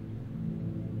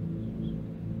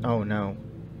 Oh no.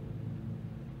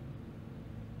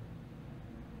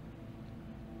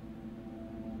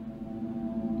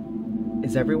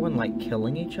 Is everyone like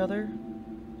killing each other?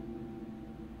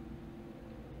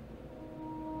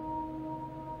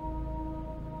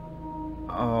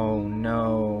 Oh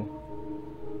no.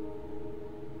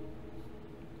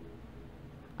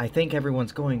 I think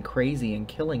everyone's going crazy and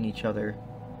killing each other.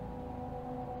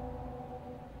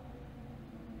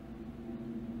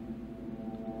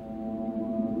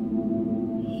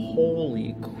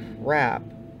 Holy crap.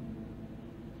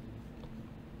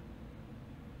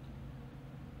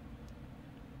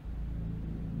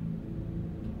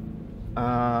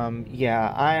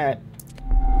 Yeah,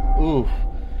 oof.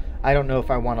 I don't know if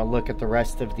I want to look at the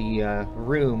rest of the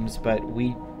rooms, but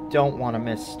we don't want to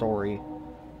miss story.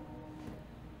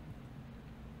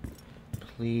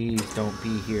 Please don't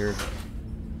be here.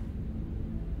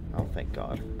 Oh, thank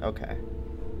God. Okay.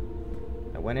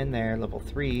 I went in there, level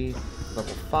 3,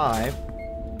 level 5.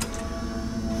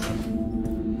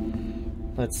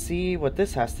 Let's see what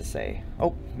this has to say.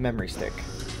 Oh, memory stick.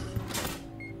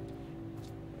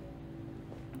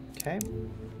 Okay.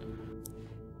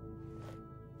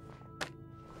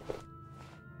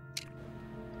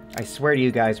 I swear to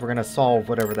you guys, we're gonna solve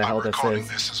whatever the hell this is. I'm recording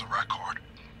this as a record.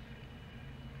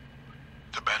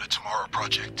 The Better Tomorrow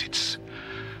project, it's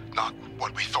not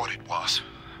what we thought it was.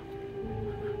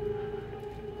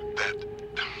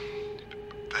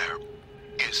 There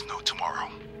is no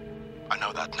tomorrow. I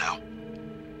know that now.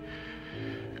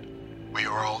 We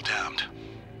are all damned.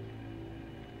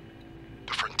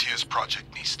 The Frontiers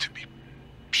project needs to be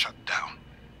shut down.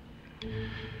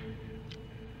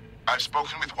 I've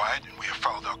spoken with Wyatt and we have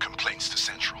filed our complaints to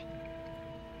Central.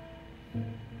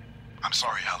 I'm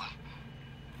sorry, Alan.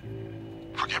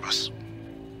 Forgive us.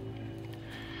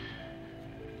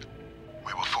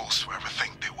 We were fools to ever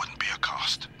think there wouldn't be a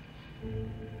cost.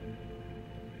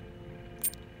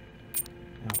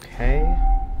 Okay.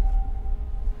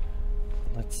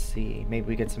 Let's see. Maybe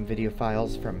we get some video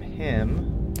files from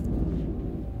him.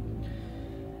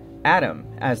 Adam,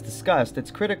 as discussed,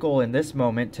 it's critical in this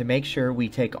moment to make sure we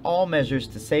take all measures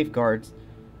to safeguard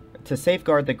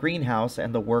the greenhouse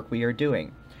and the work we are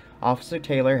doing. Officer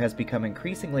Taylor has become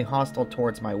increasingly hostile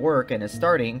towards my work and is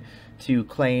starting to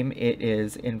claim it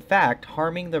is, in fact,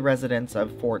 harming the residents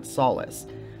of Fort Solis.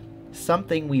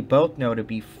 Something we both know to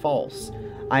be false.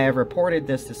 I have reported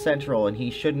this to Central and he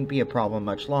shouldn't be a problem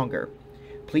much longer.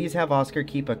 Please have Oscar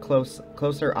keep a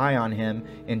closer eye on him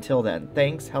until then.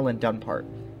 Thanks, Helen Dunpart.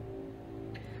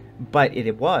 But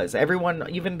it was. Everyone,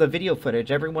 even the video footage,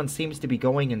 everyone seems to be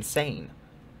going insane.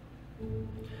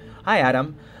 Hi,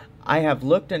 Adam. I have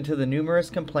looked into the numerous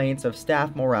complaints of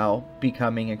staff morale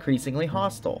becoming increasingly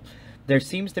hostile. There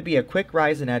seems to be a quick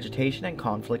rise in agitation and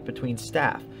conflict between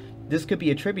staff. This could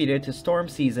be attributed to storm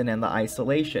season and the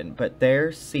isolation, but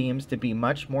there seems to be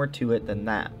much more to it than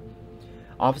that.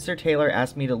 Officer Taylor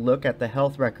asked me to look at the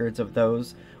health records of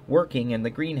those working in the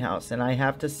greenhouse, and I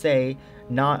have to say,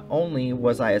 not only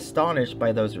was I astonished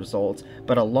by those results,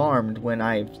 but alarmed when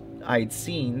I'd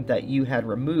seen that you had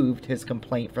removed his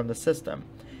complaint from the system.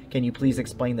 Can you please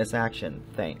explain this action?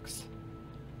 Thanks.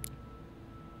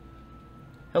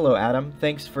 Hello, Adam.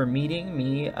 Thanks for meeting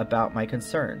me about my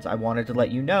concerns. I wanted to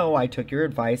let you know I took your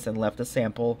advice and left a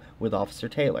sample with Officer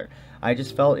Taylor. I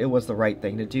just felt it was the right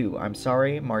thing to do. I'm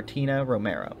sorry, Martina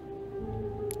Romero.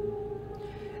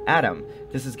 Adam,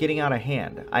 this is getting out of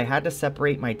hand. I had to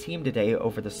separate my team today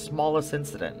over the smallest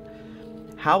incident.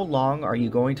 How long are you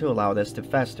going to allow this to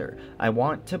fester? I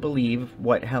want to believe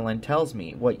what Helen tells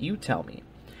me, what you tell me.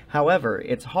 However,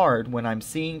 it's hard when I'm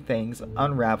seeing things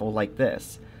unravel like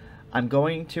this. I'm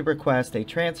going to request a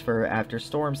transfer after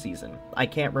storm season. I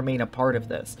can't remain a part of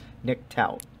this. Nick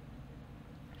Tout.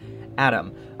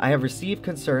 Adam, I have received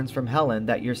concerns from Helen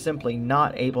that you're simply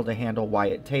not able to handle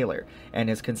Wyatt Taylor and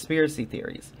his conspiracy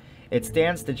theories. It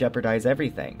stands to jeopardize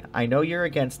everything. I know you're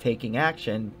against taking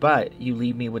action, but you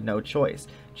leave me with no choice.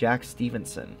 Jack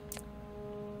Stevenson.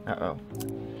 Uh-oh.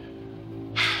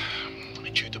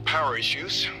 Due to power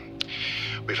issues,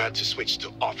 we've had to switch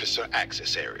to officer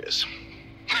access areas.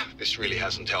 This really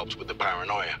hasn't helped with the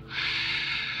paranoia.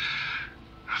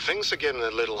 Things are getting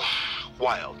a little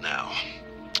wild now.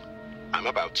 I'm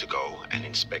about to go and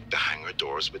inspect the hangar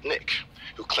doors with Nick,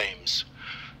 who claims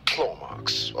claw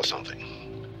marks or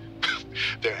something.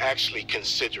 They're actually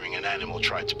considering an animal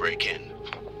tried to break in.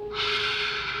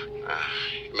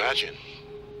 Imagine.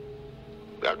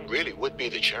 That really would be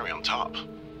the cherry on top.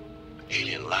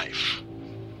 Alien life.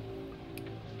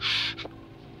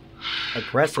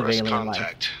 Aggressive First alien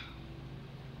contact.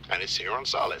 life. And it's here on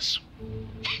Solis.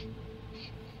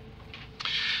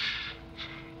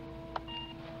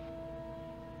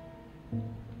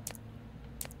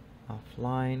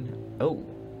 Offline. Oh.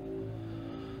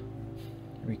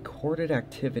 Recorded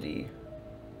activity.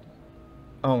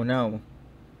 Oh no.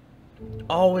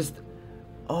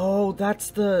 Oh,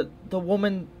 that's the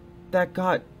woman that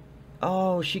got...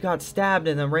 Oh, she got stabbed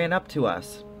and then ran up to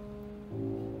us.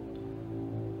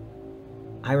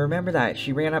 I remember that.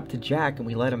 She ran up to Jack and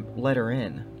we let her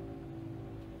in.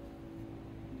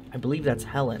 I believe that's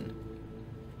Helen.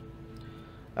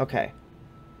 Okay.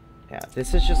 Yeah,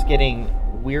 this is just getting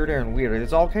weirder and weirder.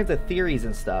 There's all kinds of theories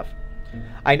and stuff.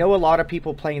 I know a lot of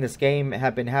people playing this game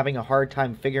have been having a hard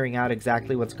time figuring out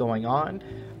exactly what's going on,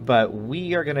 but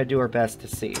we are going to do our best to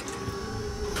see.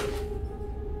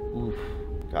 Oof.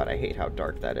 God, I hate how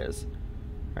dark that is.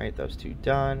 Alright, those two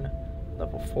done.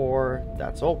 Level 4,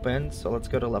 that's open, so let's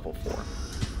go to level 4.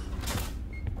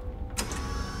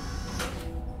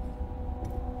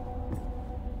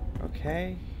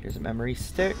 Okay, here's a memory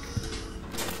stick.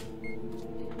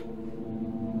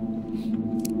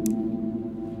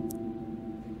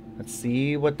 Let's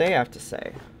see what they have to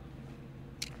say.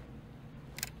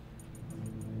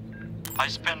 I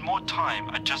spend more time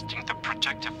adjusting the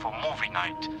projector for movie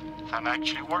night than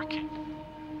actually working.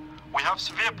 We have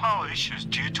severe power issues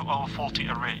due to our faulty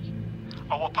array.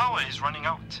 Our power is running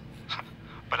out.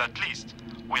 But at least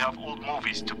we have old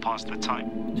movies to pass the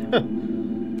time.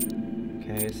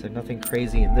 Okay, so nothing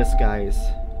crazy in this guy's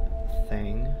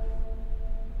thing.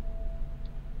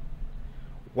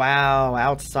 Wow,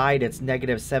 outside it's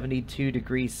negative 72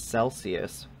 degrees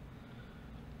Celsius.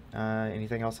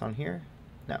 Anything else on here?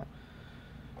 No.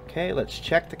 Okay, let's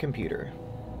check the computer.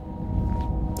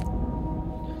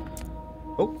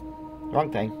 Oh,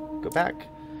 wrong thing. Go back.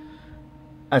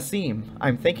 Asim,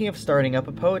 I'm thinking of starting up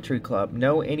a poetry club.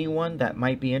 Know anyone that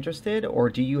might be interested, or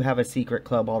do you have a secret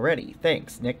club already?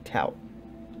 Thanks, Nick Tout.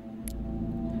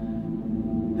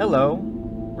 Hello.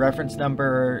 Reference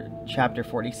number chapter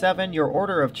 47. Your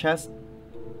order of chess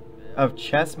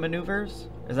maneuvers?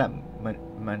 Is that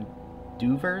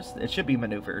maneuvers? It should be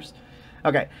maneuvers.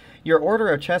 Okay. Your order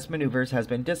of chess maneuvers has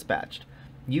been dispatched.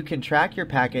 You can track your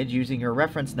package using your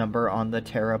reference number on the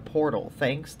Terra portal.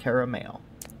 Thanks, Terra Mail.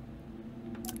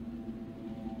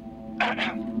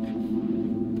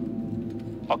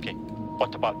 Okay,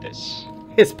 what about this?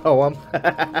 His poem.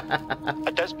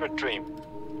 A desperate dream.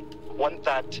 One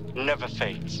that never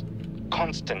fades.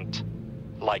 Constant,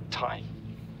 like time.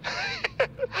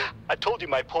 I told you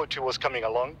my poetry was coming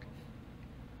along.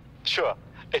 Sure,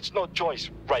 it's no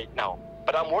choice right now,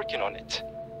 but I'm working on it.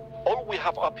 All we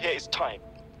have up here is time.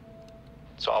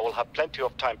 So I will have plenty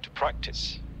of time to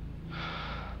practice.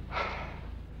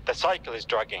 The cycle is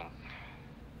dragging.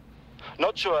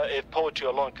 Not sure if poetry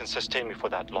alone can sustain me for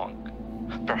that long.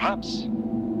 Perhaps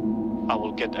I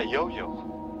will get a yo-yo.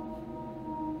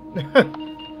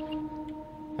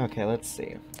 Okay, let's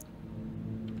see.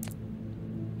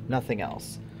 Nothing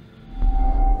else.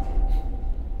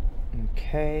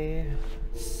 Okay,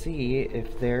 let's see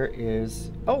if there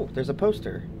is... Oh, there's a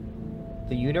poster.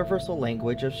 The Universal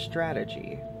Language of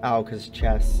Strategy. Oh, because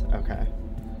chess. Okay.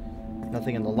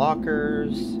 Nothing in the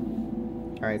lockers.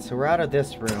 Alright, so we're out of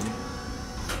this room.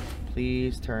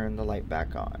 Please turn the light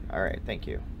back on. Alright, thank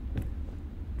you.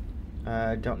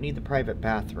 Don't need the private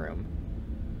bathroom.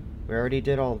 We already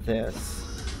did all this.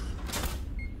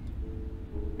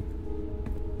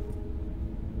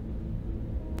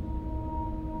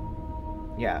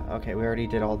 Yeah, okay, we already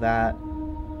did all that.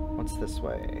 What's this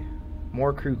way?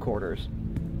 More crew quarters.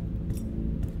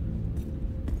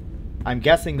 I'm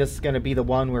guessing this is going to be the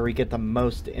one where we get the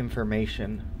most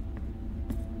information.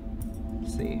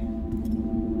 Let's see.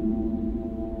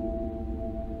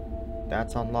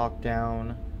 That's on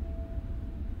lockdown.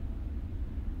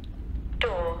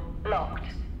 Door locked.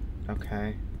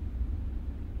 Okay.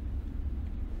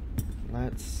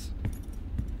 Let's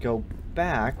go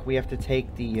back. We have to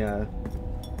take the,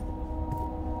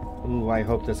 Ooh, I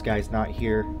hope this guy's not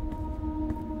here.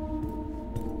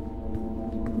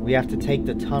 We have to take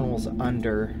the tunnels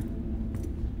under.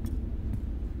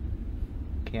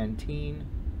 Canteen.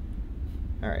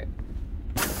 Alright.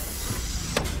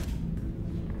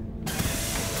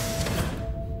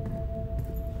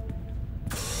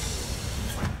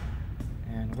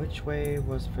 And which way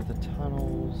was for the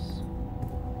tunnels?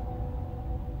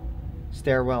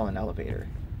 Stairwell and elevator.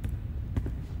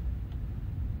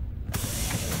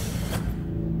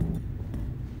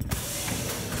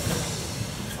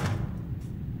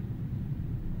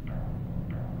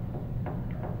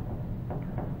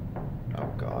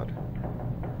 Oh God.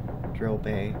 Drill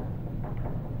bay.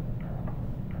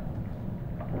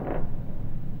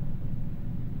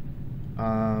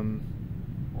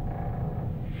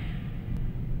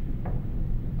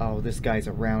 Oh, this guy's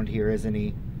around here, isn't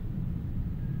he?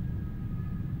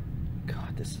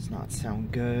 God, this does not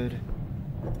sound good.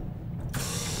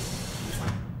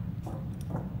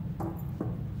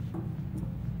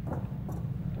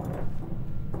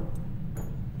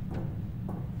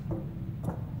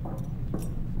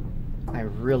 I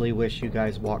really wish you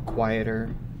guys walk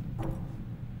quieter.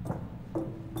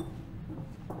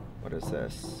 What is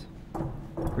this?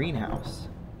 Greenhouse.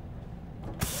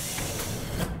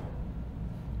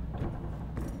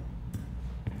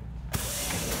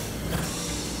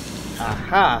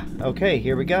 Aha! Okay,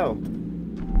 here we go.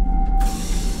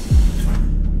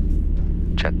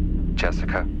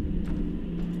 Jessica?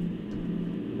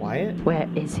 Wyatt? Where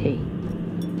is he?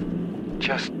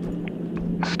 Just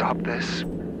stop this,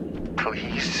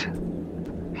 please.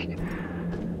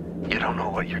 You don't know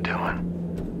what you're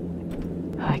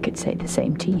doing. I could say the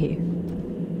same to you.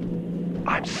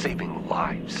 I'm saving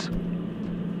lives.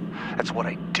 That's what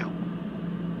I do.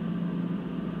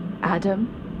 Adam?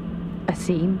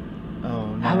 Asim?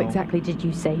 Oh, no. How exactly did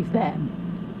you save them?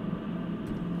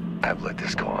 I've let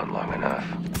this go on long enough.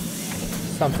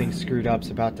 Something screwed up's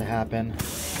about to happen.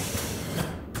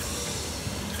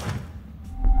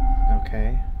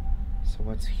 Okay. So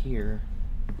what's here?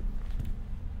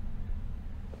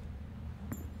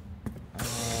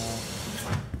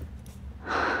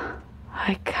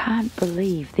 I can't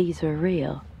believe these are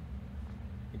real.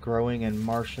 Growing in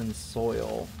Martian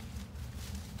soil.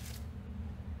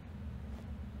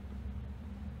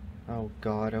 Oh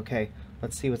god, okay.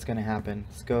 Let's see what's gonna happen.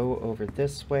 Let's go over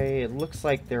this way. It looks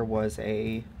like there was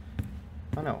a...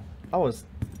 Oh no. Oh, it's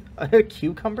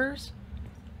cucumbers?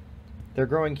 They're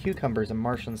growing cucumbers in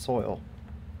Martian soil.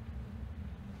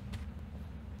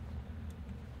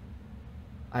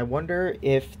 I wonder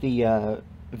if the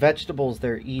vegetables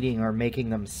they're eating are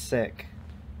making them sick.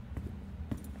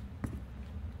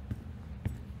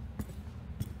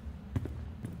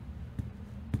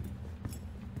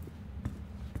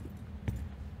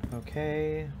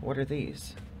 Okay, what are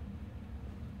these?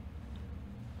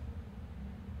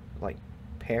 Like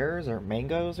pears or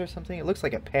mangoes or something? It looks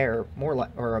like a pear, more like,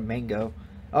 or a mango.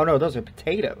 Oh no, those are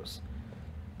potatoes.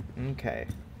 Okay.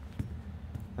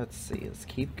 Let's see, let's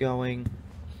keep going.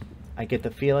 I get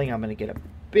the feeling I'm gonna get a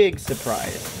big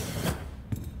surprise.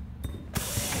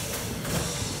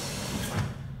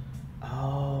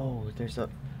 Oh, there's a...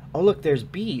 Oh look, there's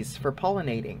bees for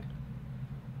pollinating.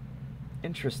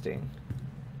 Interesting.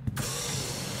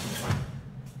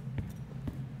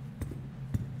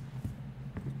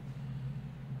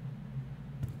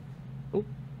 Oop.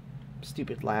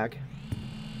 Stupid lag.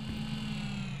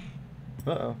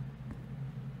 Uh-oh.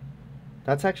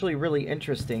 That's actually really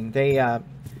interesting. They,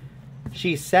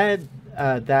 she said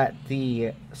that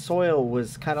the soil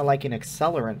was kind of like an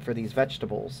accelerant for these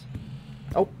vegetables.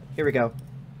 Oh, here we go.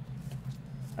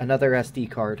 Another SD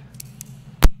card.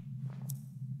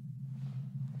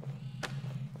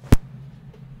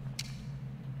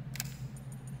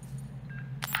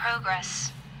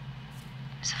 Progress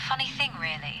is a funny thing,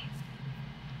 really.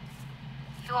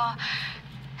 You are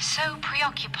so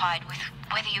preoccupied with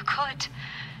whether you could.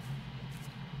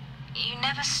 You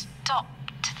never stop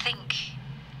to think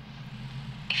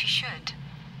if you should.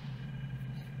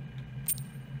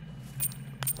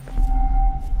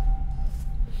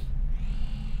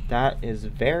 That is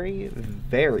very,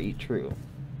 very true.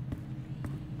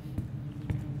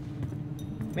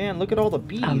 Man, look at all the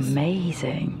bees.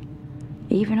 Amazing.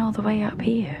 Even all the way up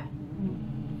here.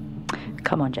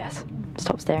 Come on, Jess.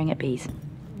 Stop staring at bees.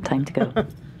 Time to go.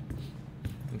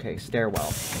 Okay,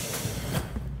 stairwell.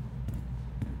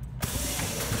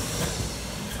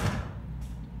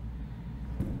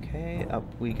 Okay, up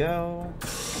we go.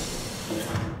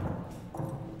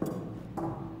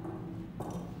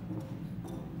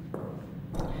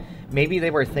 Maybe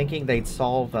they were thinking they'd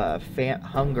solve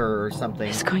hunger or something.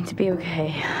 It's going to be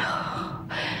okay.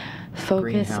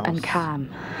 Focus and calm.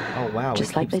 Oh wow,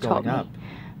 just like they taught me.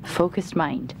 Focused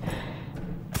mind.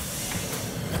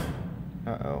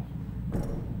 Uh-oh.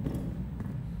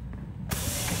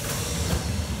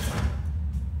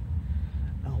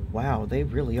 Oh wow, they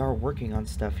really are working on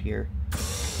stuff here.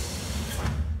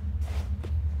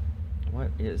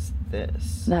 What is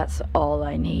this? That's all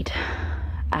I need.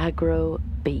 Agro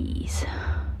bees.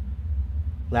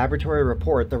 Laboratory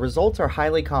report. The results are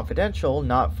highly confidential,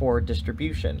 not for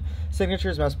distribution.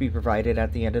 Signatures must be provided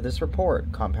at the end of this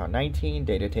report. Compound 19,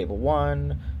 data table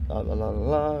 1, la la la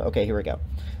la. Okay, here we go.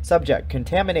 Subject,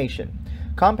 contamination.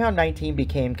 Compound 19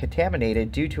 became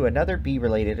contaminated due to another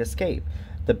bee-related escape.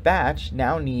 The batch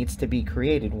now needs to be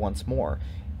created once more.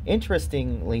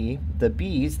 Interestingly, the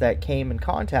bees that came in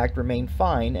contact remain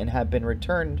fine and have been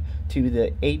returned to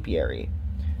the apiary.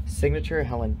 Signature,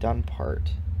 Helen Dunpart.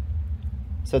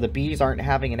 So the bees aren't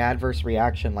having an adverse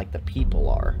reaction like the people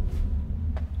are.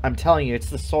 I'm telling you, it's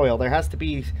the soil. There has to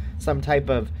be some type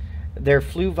of... Their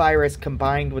flu virus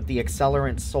combined with the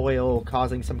accelerant soil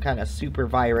causing some kind of super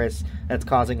virus that's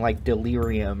causing like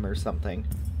delirium or something.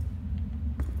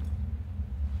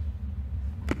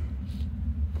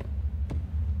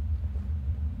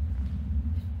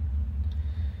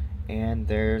 And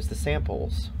there's the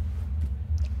samples.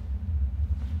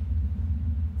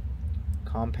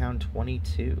 Compound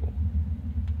 22.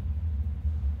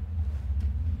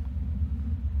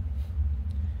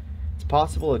 It's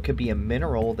possible it could be a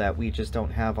mineral that we just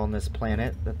don't have on this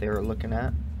planet that they were looking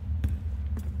at.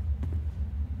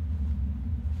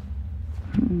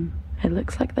 It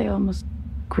looks like they almost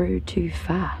grew too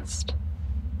fast.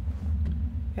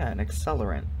 Yeah, an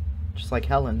accelerant. Just like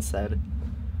Helen said.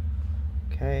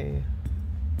 Okay.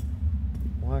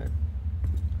 What?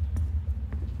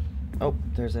 Oh,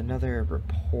 there's another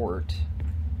report.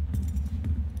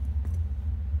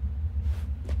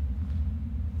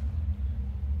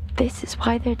 This is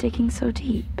why they're digging so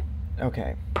deep.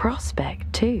 Okay.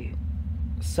 Prospect, too.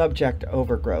 Subject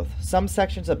overgrowth. Some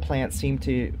sections of plants seem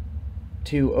to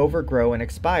overgrow and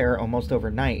expire almost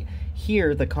overnight.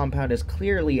 Here, the compound is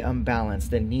clearly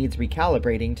unbalanced and needs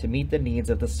recalibrating to meet the needs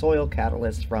of the soil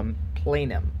catalyst from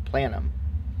planum.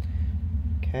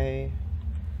 Okay.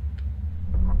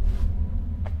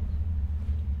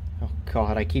 Oh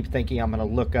god, I keep thinking I'm gonna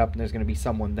look up and there's gonna be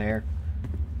someone there.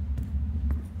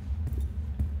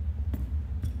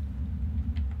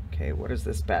 Okay, what does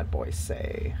this bad boy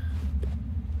say?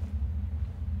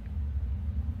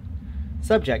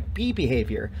 Subject, bee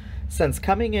behavior. Since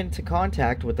coming into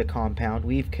contact with the compound,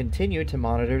 we've continued to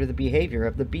monitor the behavior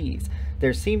of the bees.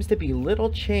 There seems to be little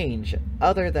change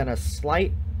other than a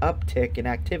slight uptick in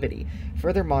activity.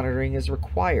 Further monitoring is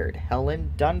required.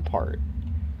 Helen Dunpart.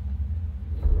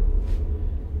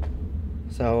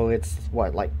 So it's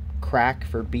what, like crack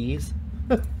for bees?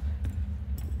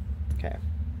 Okay,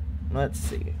 let's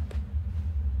see.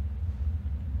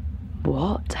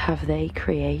 What have they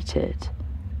created?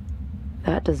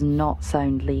 That does not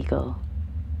sound legal.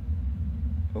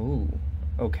 Ooh,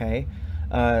 okay.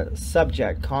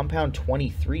 Subject, compound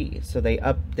 23. So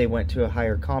they went to a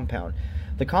higher compound.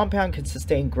 The compound can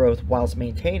sustain growth whilst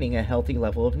maintaining a healthy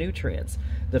level of nutrients.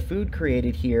 The food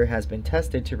created here has been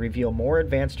tested to reveal more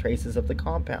advanced traces of the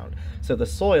compound, so the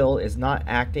soil is not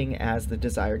acting as the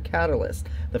desired catalyst.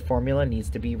 The formula needs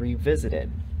to be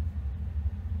revisited.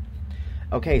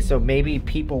 Okay, so maybe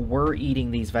people were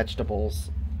eating these vegetables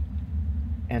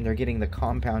and they're getting the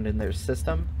compound in their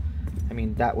system. I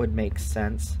mean, that would make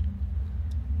sense.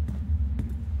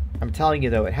 I'm telling you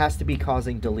though, it has to be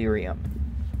causing delirium.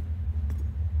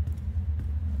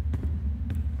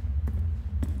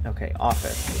 Okay,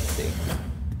 office, let's see.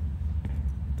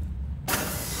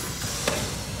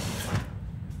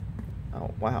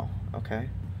 Oh, wow, okay.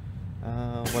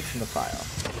 What's in the file?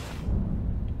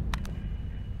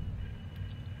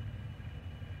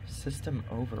 System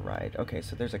override. Okay,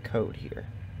 so there's a code here.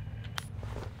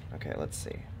 Okay, let's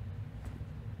see.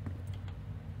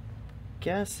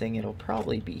 Guessing it'll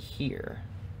probably be here.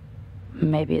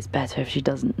 Maybe it's better if she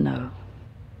doesn't know.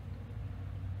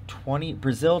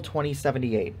 Brazil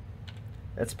 2078.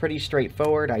 That's pretty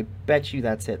straightforward. I bet you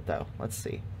that's it though. Let's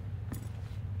see.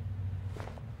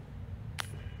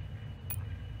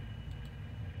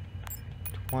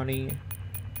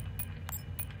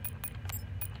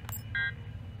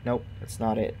 Nope, that's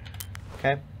not it.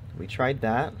 Okay, we tried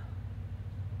that.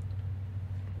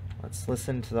 Let's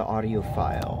listen to the audio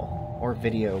file or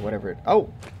video, whatever it.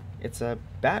 Oh, it's a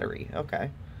battery. Okay.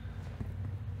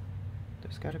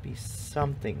 There's got to be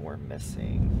something we're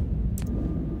missing.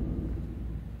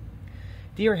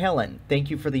 Dear Helen, thank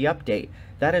you for the update.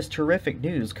 That is terrific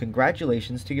news.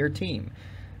 Congratulations to your team.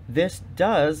 This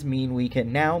does mean we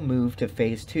can now move to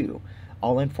phase 2.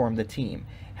 I'll inform the team.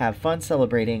 Have fun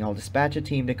celebrating. I'll dispatch a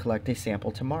team to collect a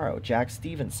sample tomorrow. Jack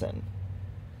Stevenson.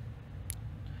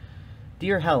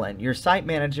 Dear Helen, your site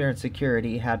manager and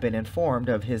security have been informed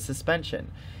of his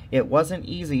suspension. It wasn't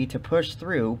easy to push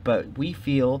through, but we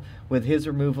feel with his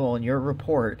removal and your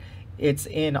report, it's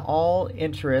in all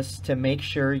interests to make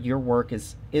sure your work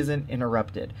isn't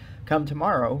interrupted. Come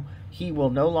tomorrow, he will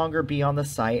no longer be on the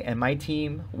site and my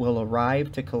team will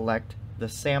arrive to collect the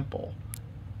sample.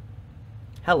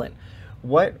 Helen,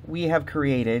 what we have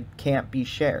created can't be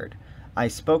shared. I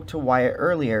spoke to Wyatt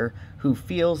earlier, who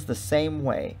feels the same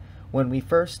way. When we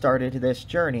first started this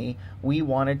journey, we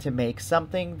wanted to make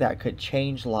something that could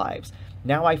change lives.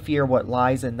 Now I fear what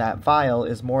lies in that vial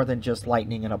is more than just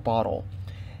lightning in a bottle.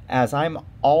 As I'm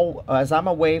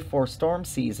away for storm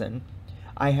season,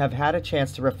 I have had a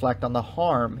chance to reflect on the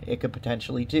harm it could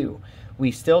potentially do.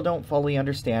 We still don't fully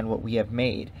understand what we have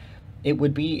made. It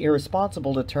would be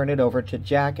irresponsible to turn it over to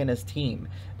Jack and his team.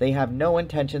 They have no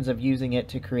intentions of using it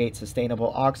to create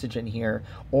sustainable oxygen here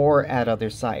or at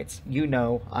other sites. You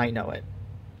know, I know it.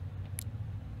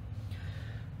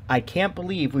 I can't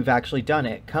believe we've actually done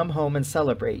it. Come home and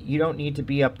celebrate. You don't need to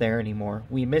be up there anymore.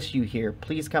 We miss you here.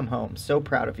 Please come home. So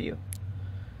proud of you.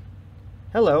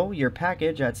 Hello, your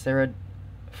package at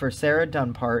for Sarah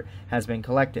Dunpart has been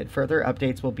collected. Further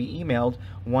updates will be emailed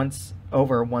once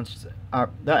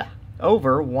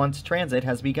transit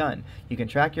has begun. You can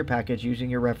track your package using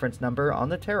your reference number on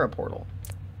the Terra portal.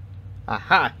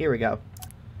 Aha, here we go.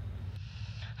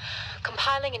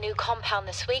 Compiling a new compound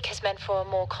this week has meant for a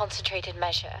more concentrated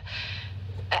measure.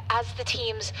 As the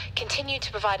teams continue to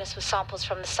provide us with samples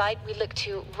from the site, we look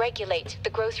to regulate the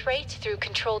growth rate through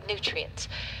controlled nutrients.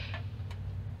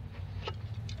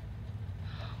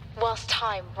 Whilst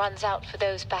time runs out for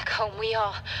those back home, we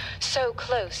are so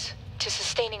close to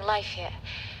sustaining life here.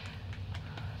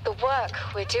 The work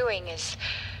we're doing is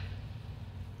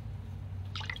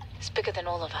bigger than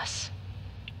all of us.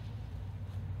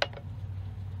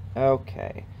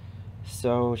 Okay.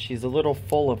 So she's a little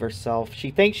full of herself.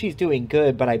 She thinks she's doing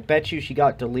good, but I bet you she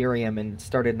got delirium and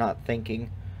started not thinking.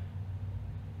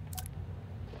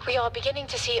 We are beginning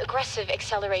to see aggressive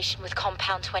acceleration with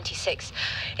Compound 26.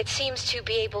 It seems to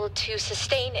be able to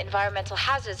sustain environmental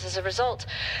hazards as a result.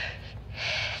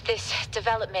 This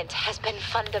development has been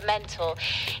fundamental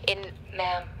in...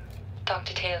 Ma'am,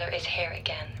 Dr. Taylor is here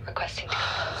again, requesting to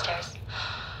come downstairs.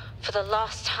 For the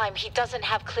last time, he doesn't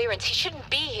have clearance. He shouldn't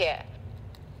be here.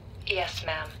 Yes,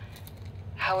 ma'am.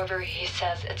 However, he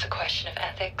says it's a question of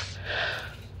ethics.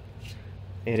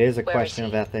 It is a question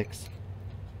of ethics.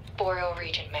 Boreal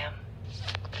region, ma'am.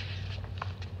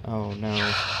 Oh,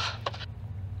 no.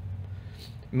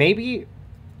 Maybe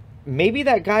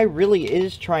that guy really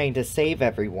is trying to save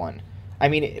everyone. I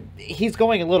mean, he's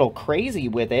going a little crazy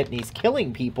with it, and he's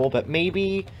killing people, but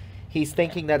maybe he's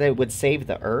thinking that it would save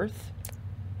the Earth?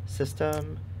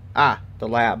 System? Ah, the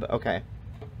lab. Okay.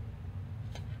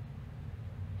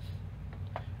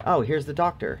 Oh, here's the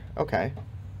doctor. Okay.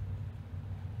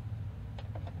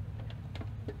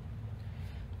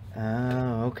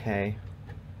 Oh, okay.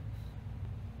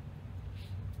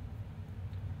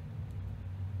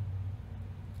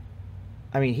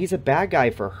 I mean, he's a bad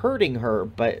guy for hurting her,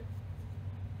 but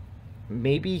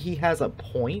maybe he has a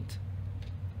point?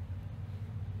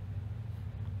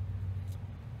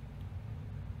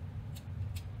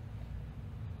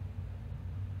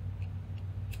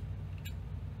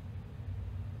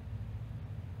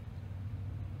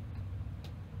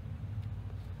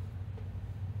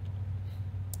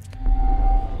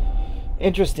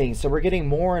 Interesting. So we're getting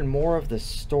more and more of the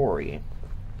story.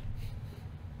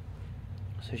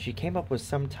 So she came up with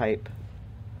some type...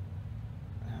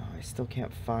 Oh, I still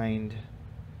can't find...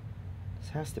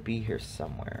 This has to be here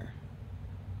somewhere.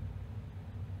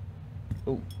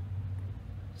 Ooh.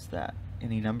 What's that?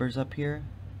 Any numbers up here?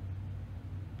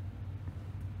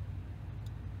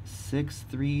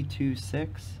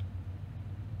 6326?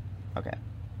 Okay.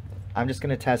 I'm just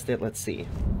gonna test it. Let's see.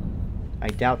 I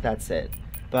doubt that's it.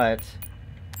 But...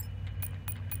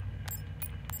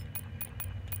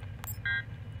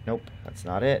 Nope, that's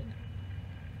not it.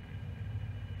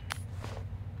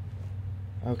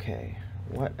 Okay,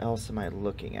 what else am I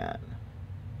looking at?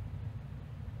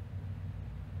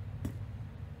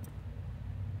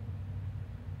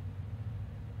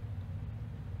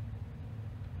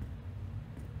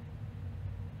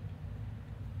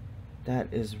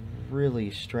 That is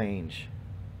really strange.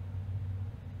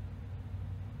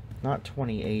 Not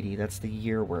 2080, that's the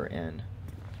year we're in.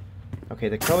 Okay,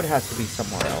 the code has to be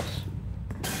somewhere else.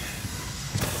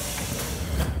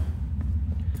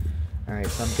 Alright,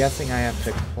 so I'm guessing I have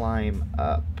to climb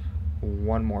up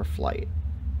one more flight.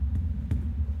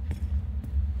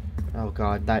 Oh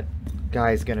god, that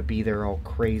guy's gonna be there all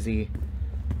crazy.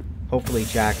 Hopefully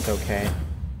Jack's okay.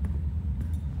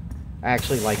 I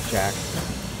actually like Jack.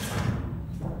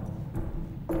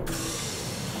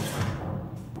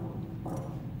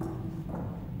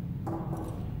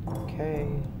 Okay.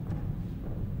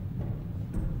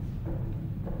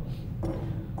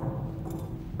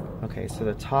 Okay, so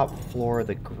the top floor of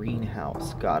the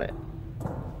greenhouse. Got it.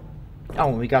 Oh,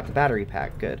 and we got the battery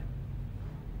pack. Good.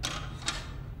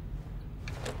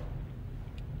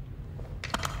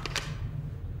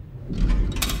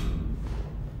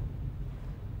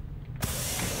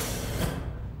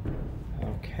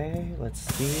 Okay, let's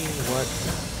see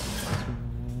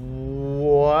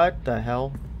what the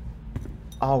hell?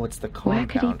 Oh, it's the compound. Where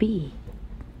could he be?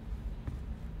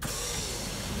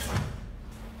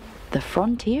 The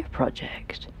Frontier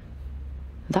Project.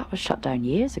 That was shut down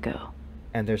years ago.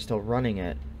 And they're still running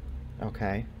it.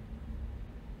 Okay.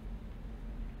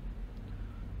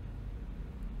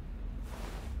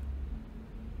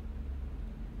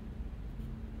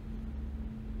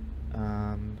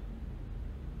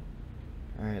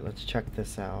 Alright, let's check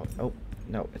this out. Oh,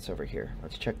 no, it's over here.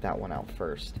 Let's check that one out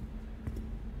first.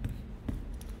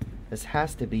 This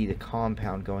has to be the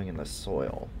compound going in the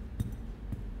soil.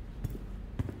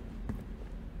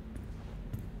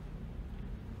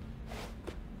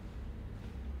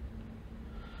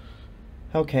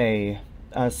 Okay.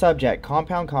 Subject,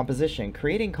 compound composition.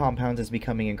 Creating compounds is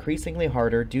becoming increasingly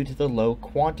harder due to the low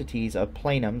quantities of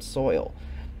planum soil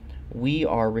we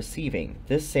are receiving.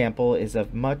 This sample is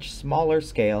of much smaller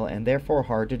scale and therefore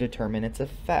hard to determine its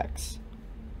effects.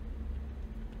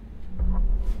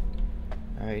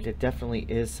 Alright, it definitely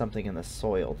is something in the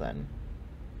soil then.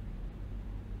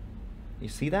 You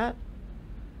see that?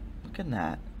 Look at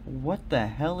that. What the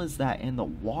hell is that in the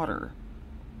water?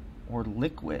 Or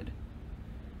liquid?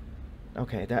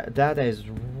 Okay, that is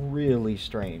really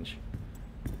strange.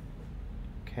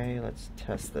 Okay, let's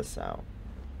test this out.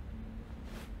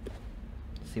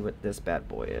 See what this bad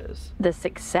boy is. The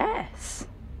success?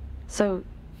 So,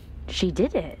 she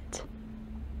did it.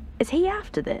 Is he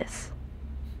after this?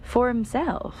 For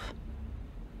himself?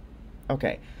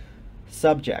 Okay.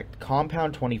 Subject,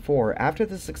 Compound 24. After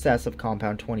the success of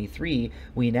Compound 23,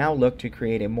 we now look to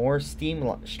create a more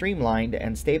streamlined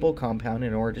and stable compound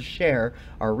in order to share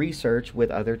our research with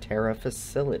other Terra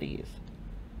facilities.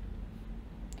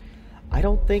 I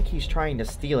don't think he's trying to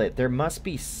steal it. There must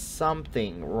be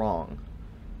something wrong.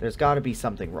 There's got to be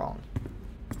something wrong.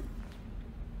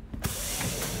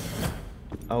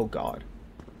 Oh, God.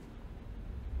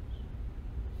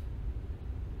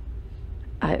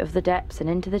 Out of the depths and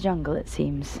into the jungle, it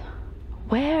seems.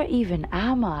 Where even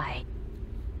am I?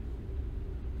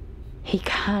 He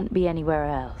can't be anywhere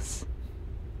else.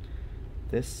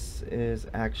 This is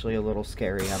actually a little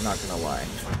scary, I'm not gonna lie.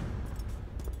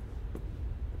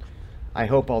 I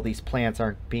hope all these plants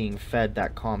aren't being fed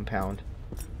that compound.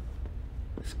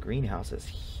 This greenhouse is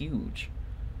huge.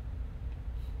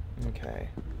 Okay.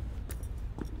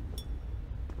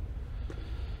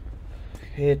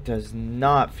 It does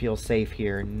not feel safe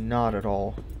here, not at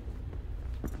all.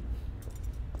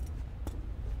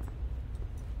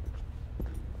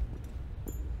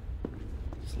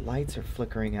 These lights are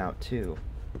flickering out too.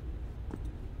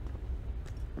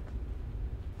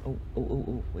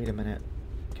 Oh, wait a minute.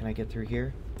 Can I get through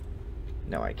here?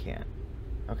 No, I can't.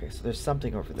 Okay, so there's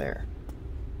something over there.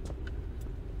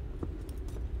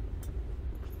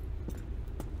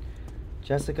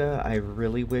 Jessica, I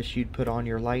really wish you'd put on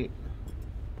your light.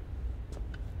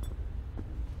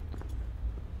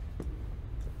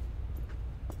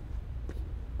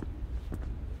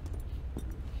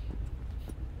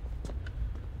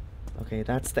 Okay,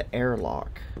 that's the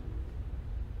airlock.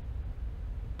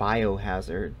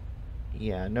 Biohazard.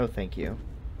 Yeah, no thank you.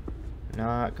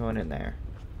 Not going in there.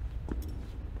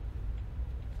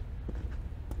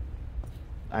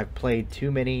 I've played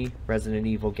too many Resident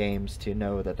Evil games to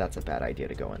know that that's a bad idea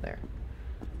to go in there.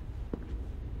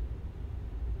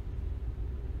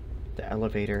 The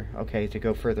elevator. Okay, to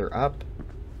go further up.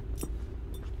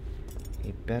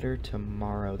 A better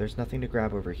tomorrow. There's nothing to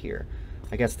grab over here.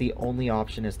 I guess the only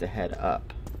option is to head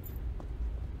up.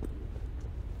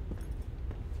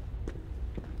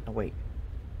 Oh, wait.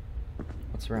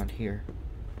 What's around here?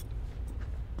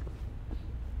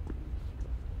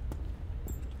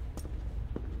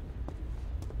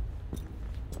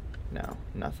 No,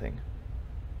 nothing.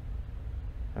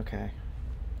 Okay.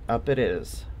 Up it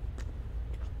is.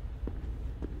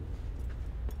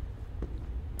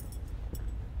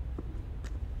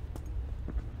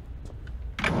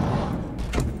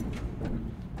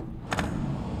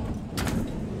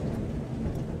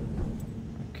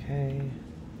 Okay.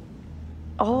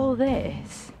 All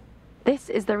this? This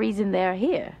is the reason they're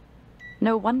here.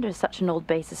 No wonder such an old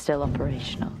base is still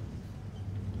operational.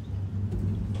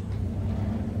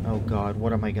 Oh God,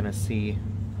 what am I gonna see?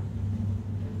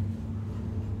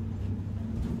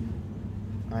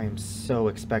 I am so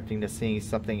expecting to see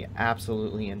something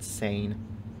absolutely insane.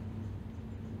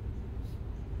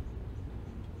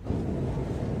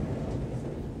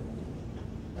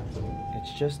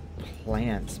 It's just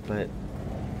plants, but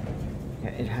yeah,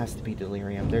 it has to be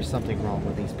delirium. There's something wrong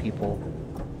with these people.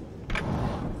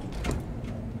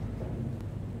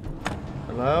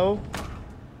 Hello?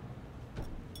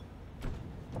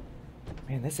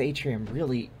 Man, this atrium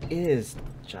really is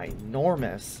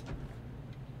ginormous.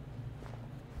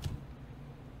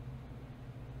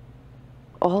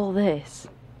 All this.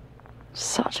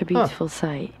 Such a beautiful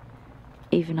sight.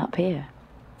 Even up here.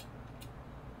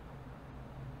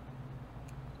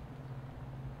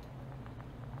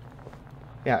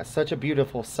 Yeah, such a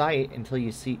beautiful sight until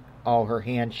you see... Oh, her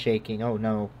hand shaking. Oh,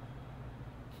 no.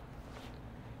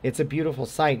 It's a beautiful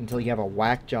sight until you have a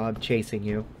whack job chasing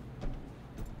you.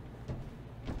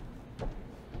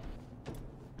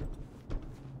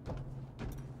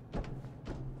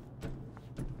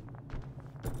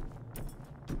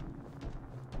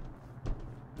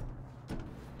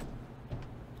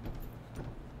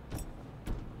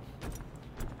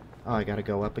 Oh, I gotta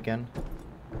go up again.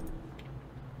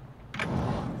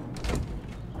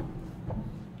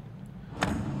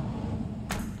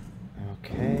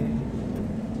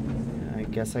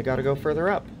 guess I gotta go further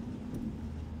up.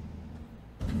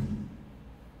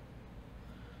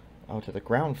 Oh, to the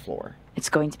ground floor. It's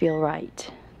going to be all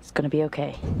right. It's going to be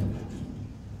okay.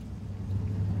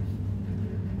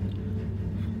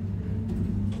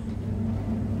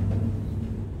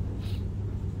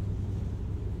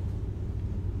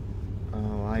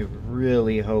 Oh, I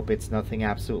really hope it's nothing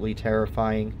absolutely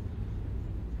terrifying.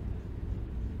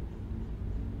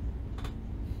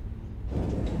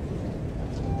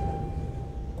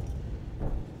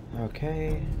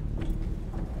 Okay.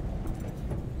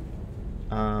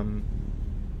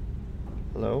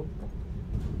 Hello?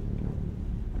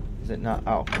 Is it not?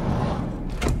 Oh.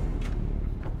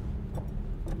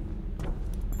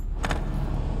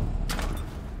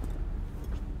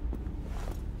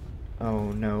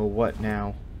 Oh no, what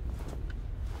now?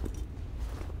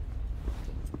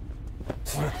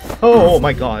 Oh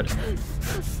my god.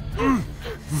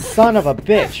 Son of a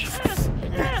bitch.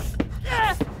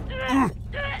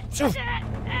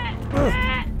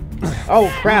 Oh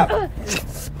crap.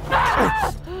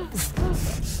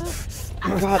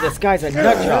 God, this guy's a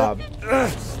nut job.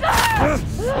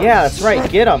 Yeah, that's right.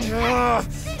 Get him.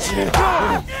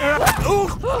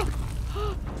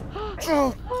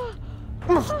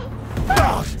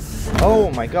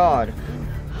 Oh my god.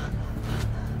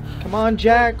 Come on,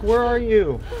 Jack. Where are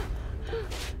you?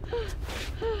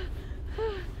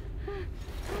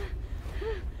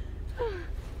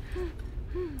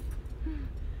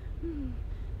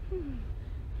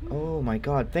 Oh my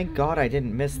god. Thank God I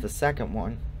didn't miss the second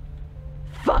one.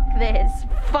 Fuck this.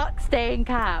 Fuck staying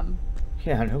calm.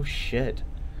 Yeah, no shit.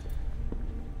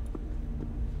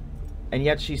 And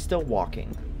yet she's still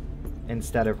walking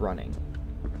instead of running.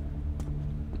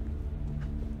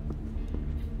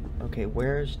 Okay,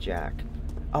 where's Jack?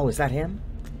 Oh, is that him?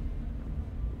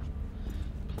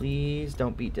 Please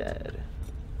don't be dead.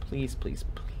 Please, please,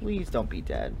 please don't be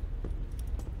dead.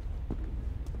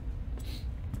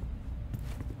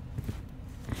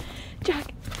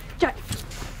 Jack! Jack!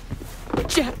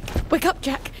 Jack! Wake up,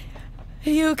 Jack! Are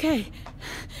you okay?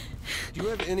 Do you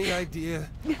have any idea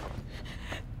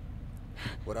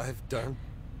what I've done?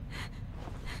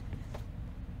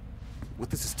 What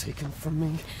this has taken from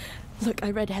me? Look,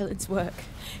 I read Helen's work.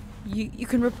 You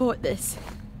can report this.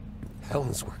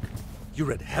 Helen's work? You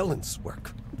read Helen's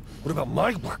work? What about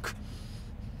my work?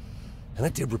 And I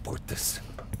did report this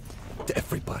to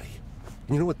everybody.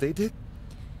 And you know what they did?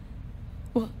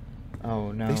 What?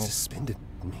 Oh no. They suspended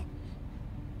me.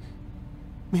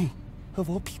 Me, of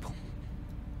all people.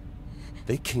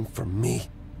 They came for me.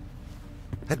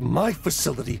 At my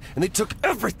facility, and they took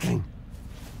everything.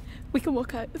 We can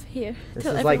walk out of here. This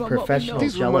Tell is like everyone professional what we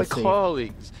know. These were my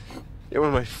colleagues. They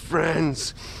were my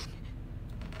friends.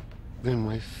 They're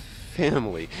my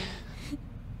family.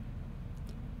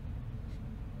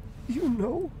 You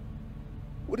know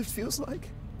what it feels like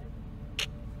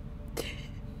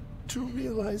to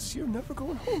realize you're never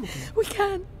going home again. We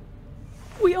can.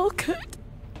 We all could.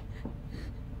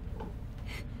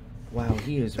 Wow,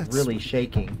 he is really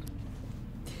shaking.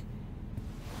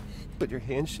 But your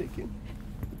hand's shaking?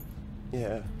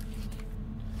 Yeah.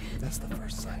 That's the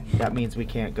first sign. That means we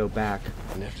can't go back.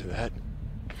 And after that,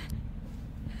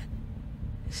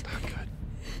 it's not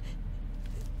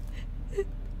good.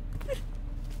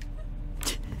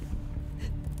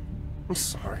 I'm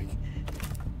sorry.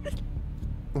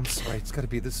 I'm sorry it's gotta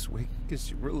be this way, because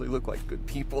you really look like good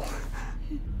people.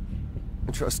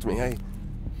 And trust me,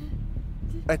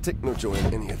 I take no joy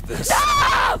in any of this.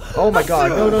 Oh my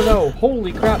god, no, no, no.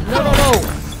 Holy crap. No, no, no.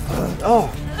 Oh.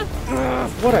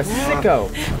 What a sicko.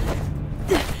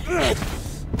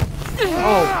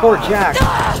 Oh, poor Jack.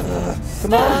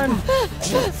 Come on.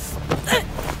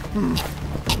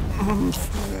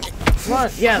 Come on.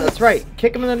 Yeah, that's right.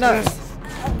 Kick him in the nuts.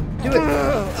 Do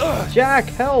it. Jack,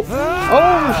 help.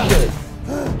 Oh, shit.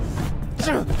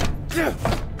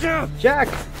 Jack.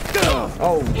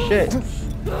 Oh, shit.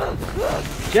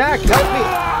 Jack, help me.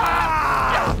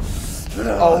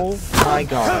 Oh, my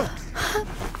God.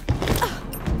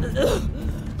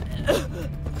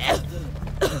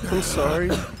 I'm sorry.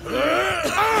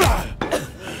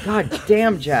 God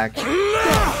damn, Jack.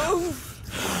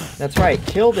 That's right.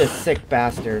 Kill this sick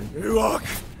bastard. You walk.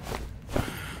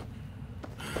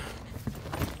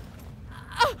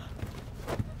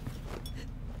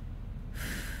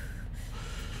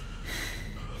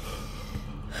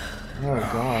 Oh,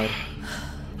 God.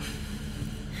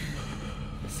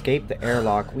 Escape the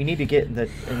airlock. We need to get in the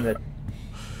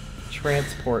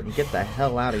transport and get the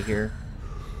hell out of here.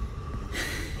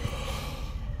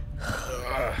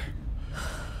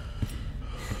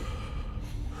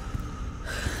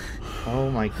 Oh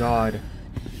my God.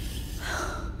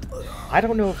 I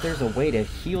don't know if there's a way to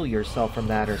heal yourself from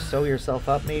that or sew yourself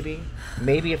up, maybe.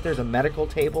 Maybe if there's a medical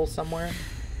table somewhere.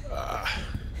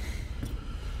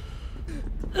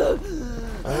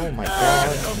 Oh my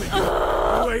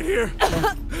god. Wait here.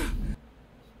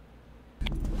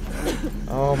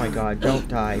 Oh my god, don't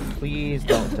die. Please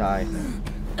don't die.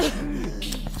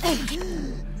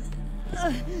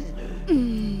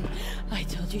 I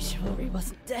told you chivalry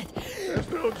wasn't dead.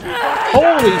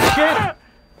 Holy shit!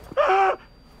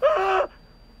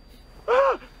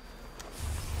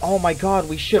 Oh my god,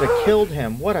 we should have killed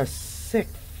him. What a sick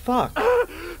fuck.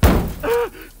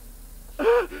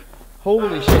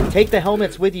 Holy shit. Take the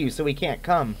helmets with you so he can't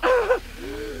come.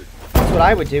 That's what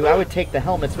I would do. I would take the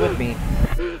helmets with me.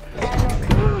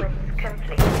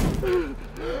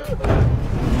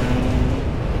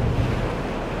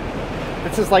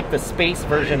 This is like the space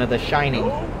version of The Shining.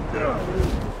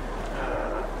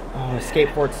 Oh, escape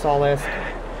Fort Solis.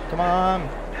 Come on.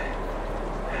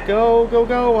 Go, go,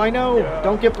 go. I know.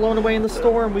 Don't get blown away in the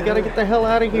storm. We gotta get the hell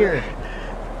out of here.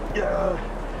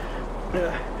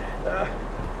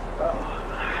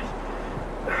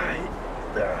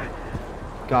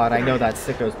 God, I know that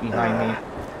sicko's behind me.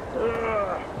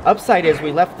 Upside is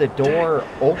we left the door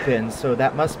open, so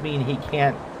that must mean he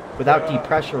can't, without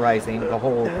depressurizing the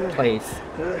whole place.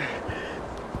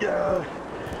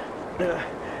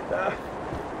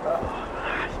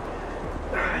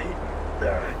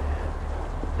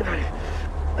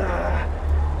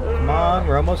 Come on,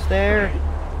 we're almost there.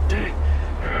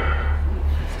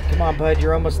 Come on, bud,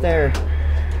 you're almost there.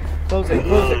 Close it,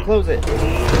 close it, close it.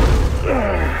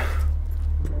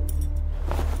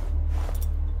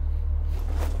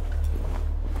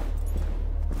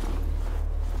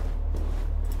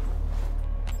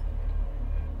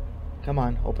 Come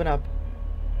on, open up.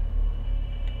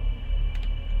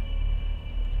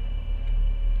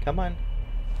 Come on.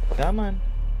 Come on.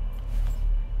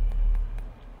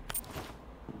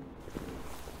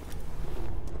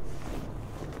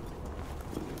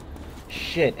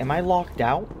 Shit, am I locked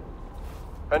out?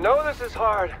 I know this is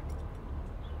hard.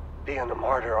 Being a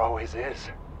martyr always is.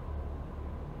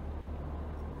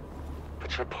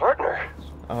 But your partner...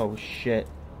 Oh, shit.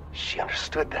 She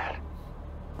understood that.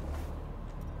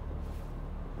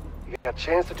 You got a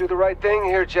chance to do the right thing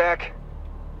here, Jack.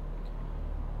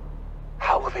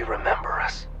 How will they remember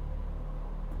us?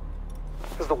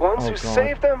 As the ones who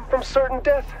saved them from certain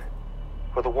death?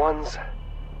 Or the ones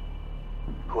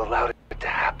who allowed it to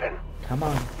happen? Come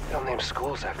on. They'll name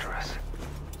schools after us.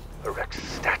 Erect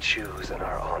statues in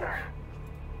our honor.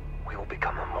 We will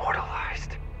become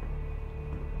immortalized.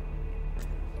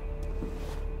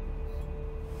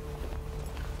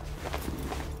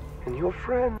 And your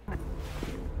friend...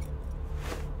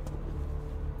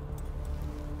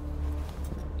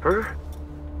 Her?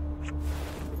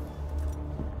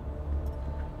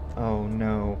 Oh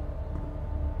no.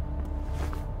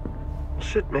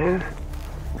 Shit, man.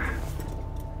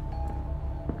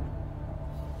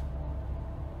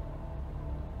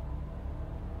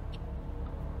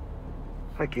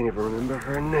 I can't even remember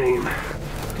her name.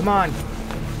 Come on.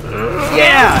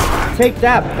 Yeah! Take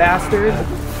that, bastard!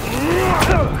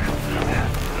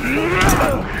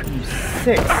 You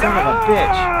sick son of a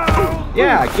bitch.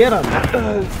 Yeah, get him.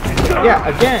 Yeah,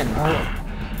 again.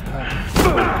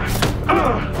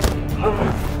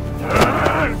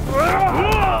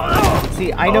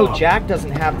 See, I know Jack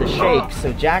doesn't have the shake,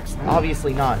 so Jack's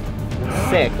obviously not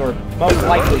sick, or most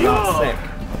likely not sick.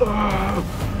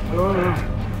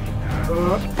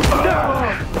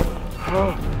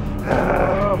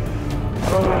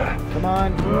 Come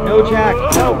on. No, Jack.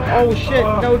 No. Oh, shit.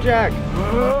 No, Jack.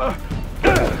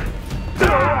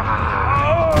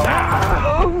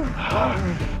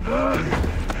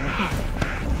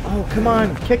 Oh, come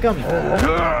on. Kick him.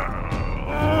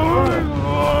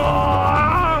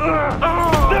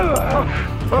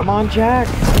 Come on, Jack.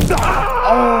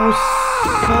 Oh,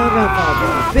 son of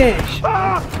a bitch.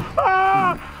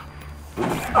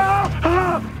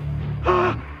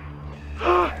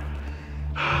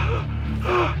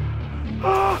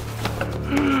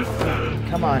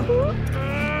 Come on.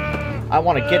 I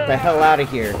want to get the hell out of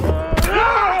here.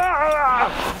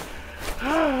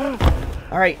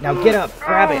 Alright, now get up.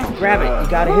 Grab it. Grab it. You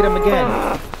gotta hit him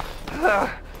again.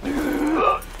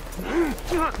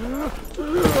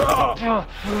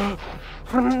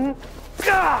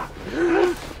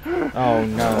 Oh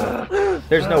no.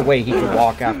 There's no way he can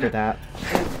walk after that.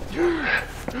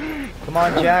 Come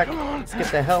on, Jack. Let's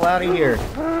get the hell out of here.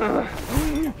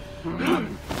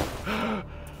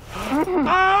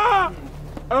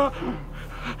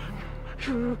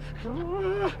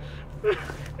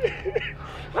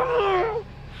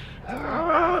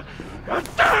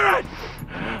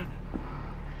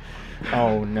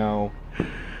 Oh, no.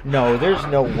 No, there's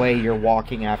no way you're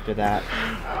walking after that.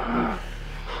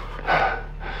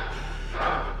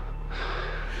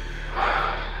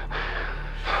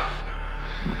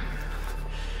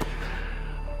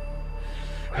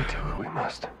 We do what we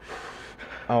must.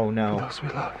 Oh, no. For those we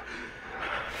love.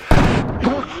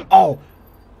 Oh!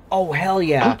 Oh, hell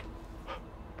yeah.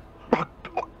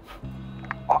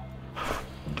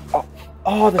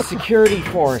 Oh, the security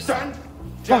force.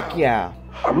 Fuck yeah.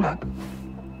 I'm not.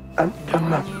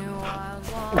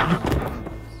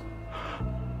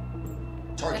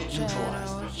 Target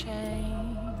neutralized.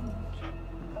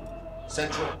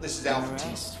 Central, this is Alpha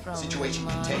Team. Situation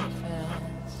contained.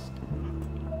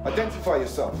 Identify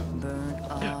yourself.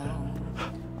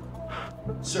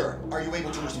 Sir, are you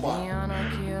able to respond?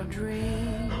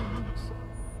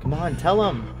 Come on, tell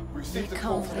him. Receive the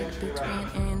conflict between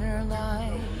inner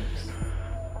lives,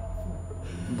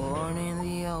 born in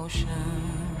the ocean.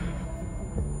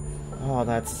 Oh,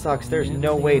 that sucks. There's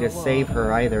no way to save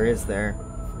her either, is there?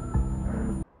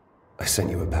 I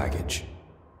sent you a package.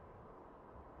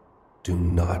 Do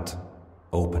not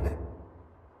open it.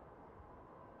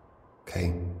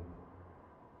 Okay?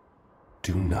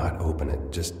 Do not open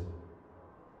it. Just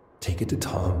take it to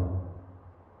Tom.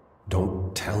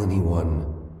 Don't tell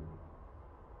anyone.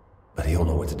 But he'll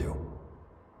know what to do.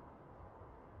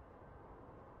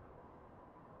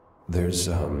 There's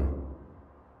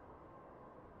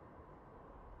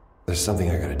something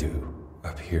I gotta do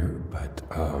up here, but,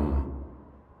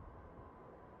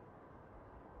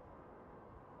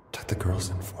 tuck the girls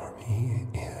in for me,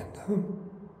 and,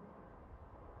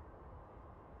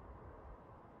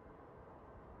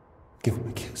 give him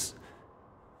a kiss.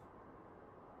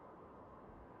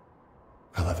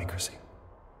 I love you, Chrissy.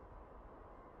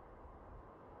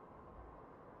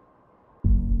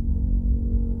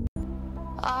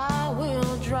 I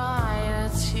will dry your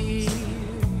tears.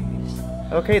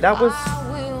 Okay, that was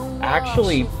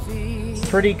actually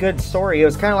pretty good story. It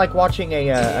was kind of like watching a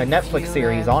Netflix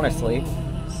series, honestly.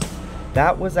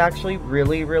 That was actually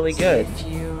really, really good.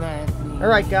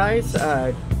 Alright guys,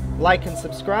 like and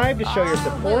subscribe to show your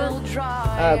support.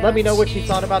 Let me know what you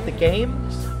thought about the game.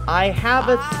 I have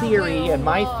a theory, and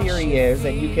my theory is,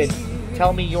 and you could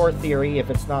tell me your theory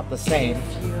if it's not the same.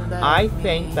 I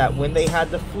think that when they had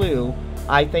the flu,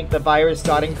 I think the virus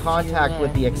got in contact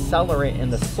with the accelerant in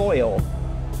the soil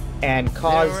and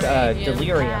caused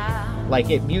delirium. Like,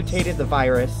 it mutated the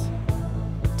virus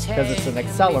because it's an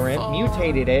accelerant,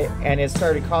 mutated it, and it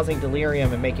started causing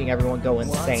delirium and making everyone go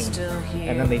insane.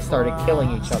 And then they started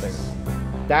killing each other.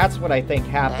 That's what I think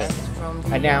happened.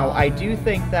 And now, I do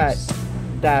think that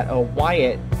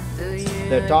Wyatt,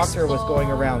 the doctor, was going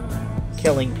around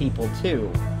killing people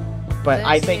too. But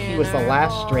I think he was the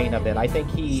last strain of it. I think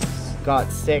he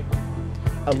got sick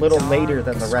a little later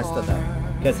than the rest of them,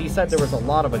 because he said there was a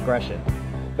lot of aggression.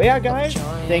 But yeah, guys,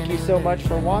 thank you so much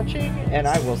for watching, and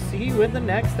I will see you in the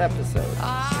next episode.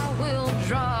 I will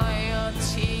dry your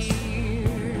tears.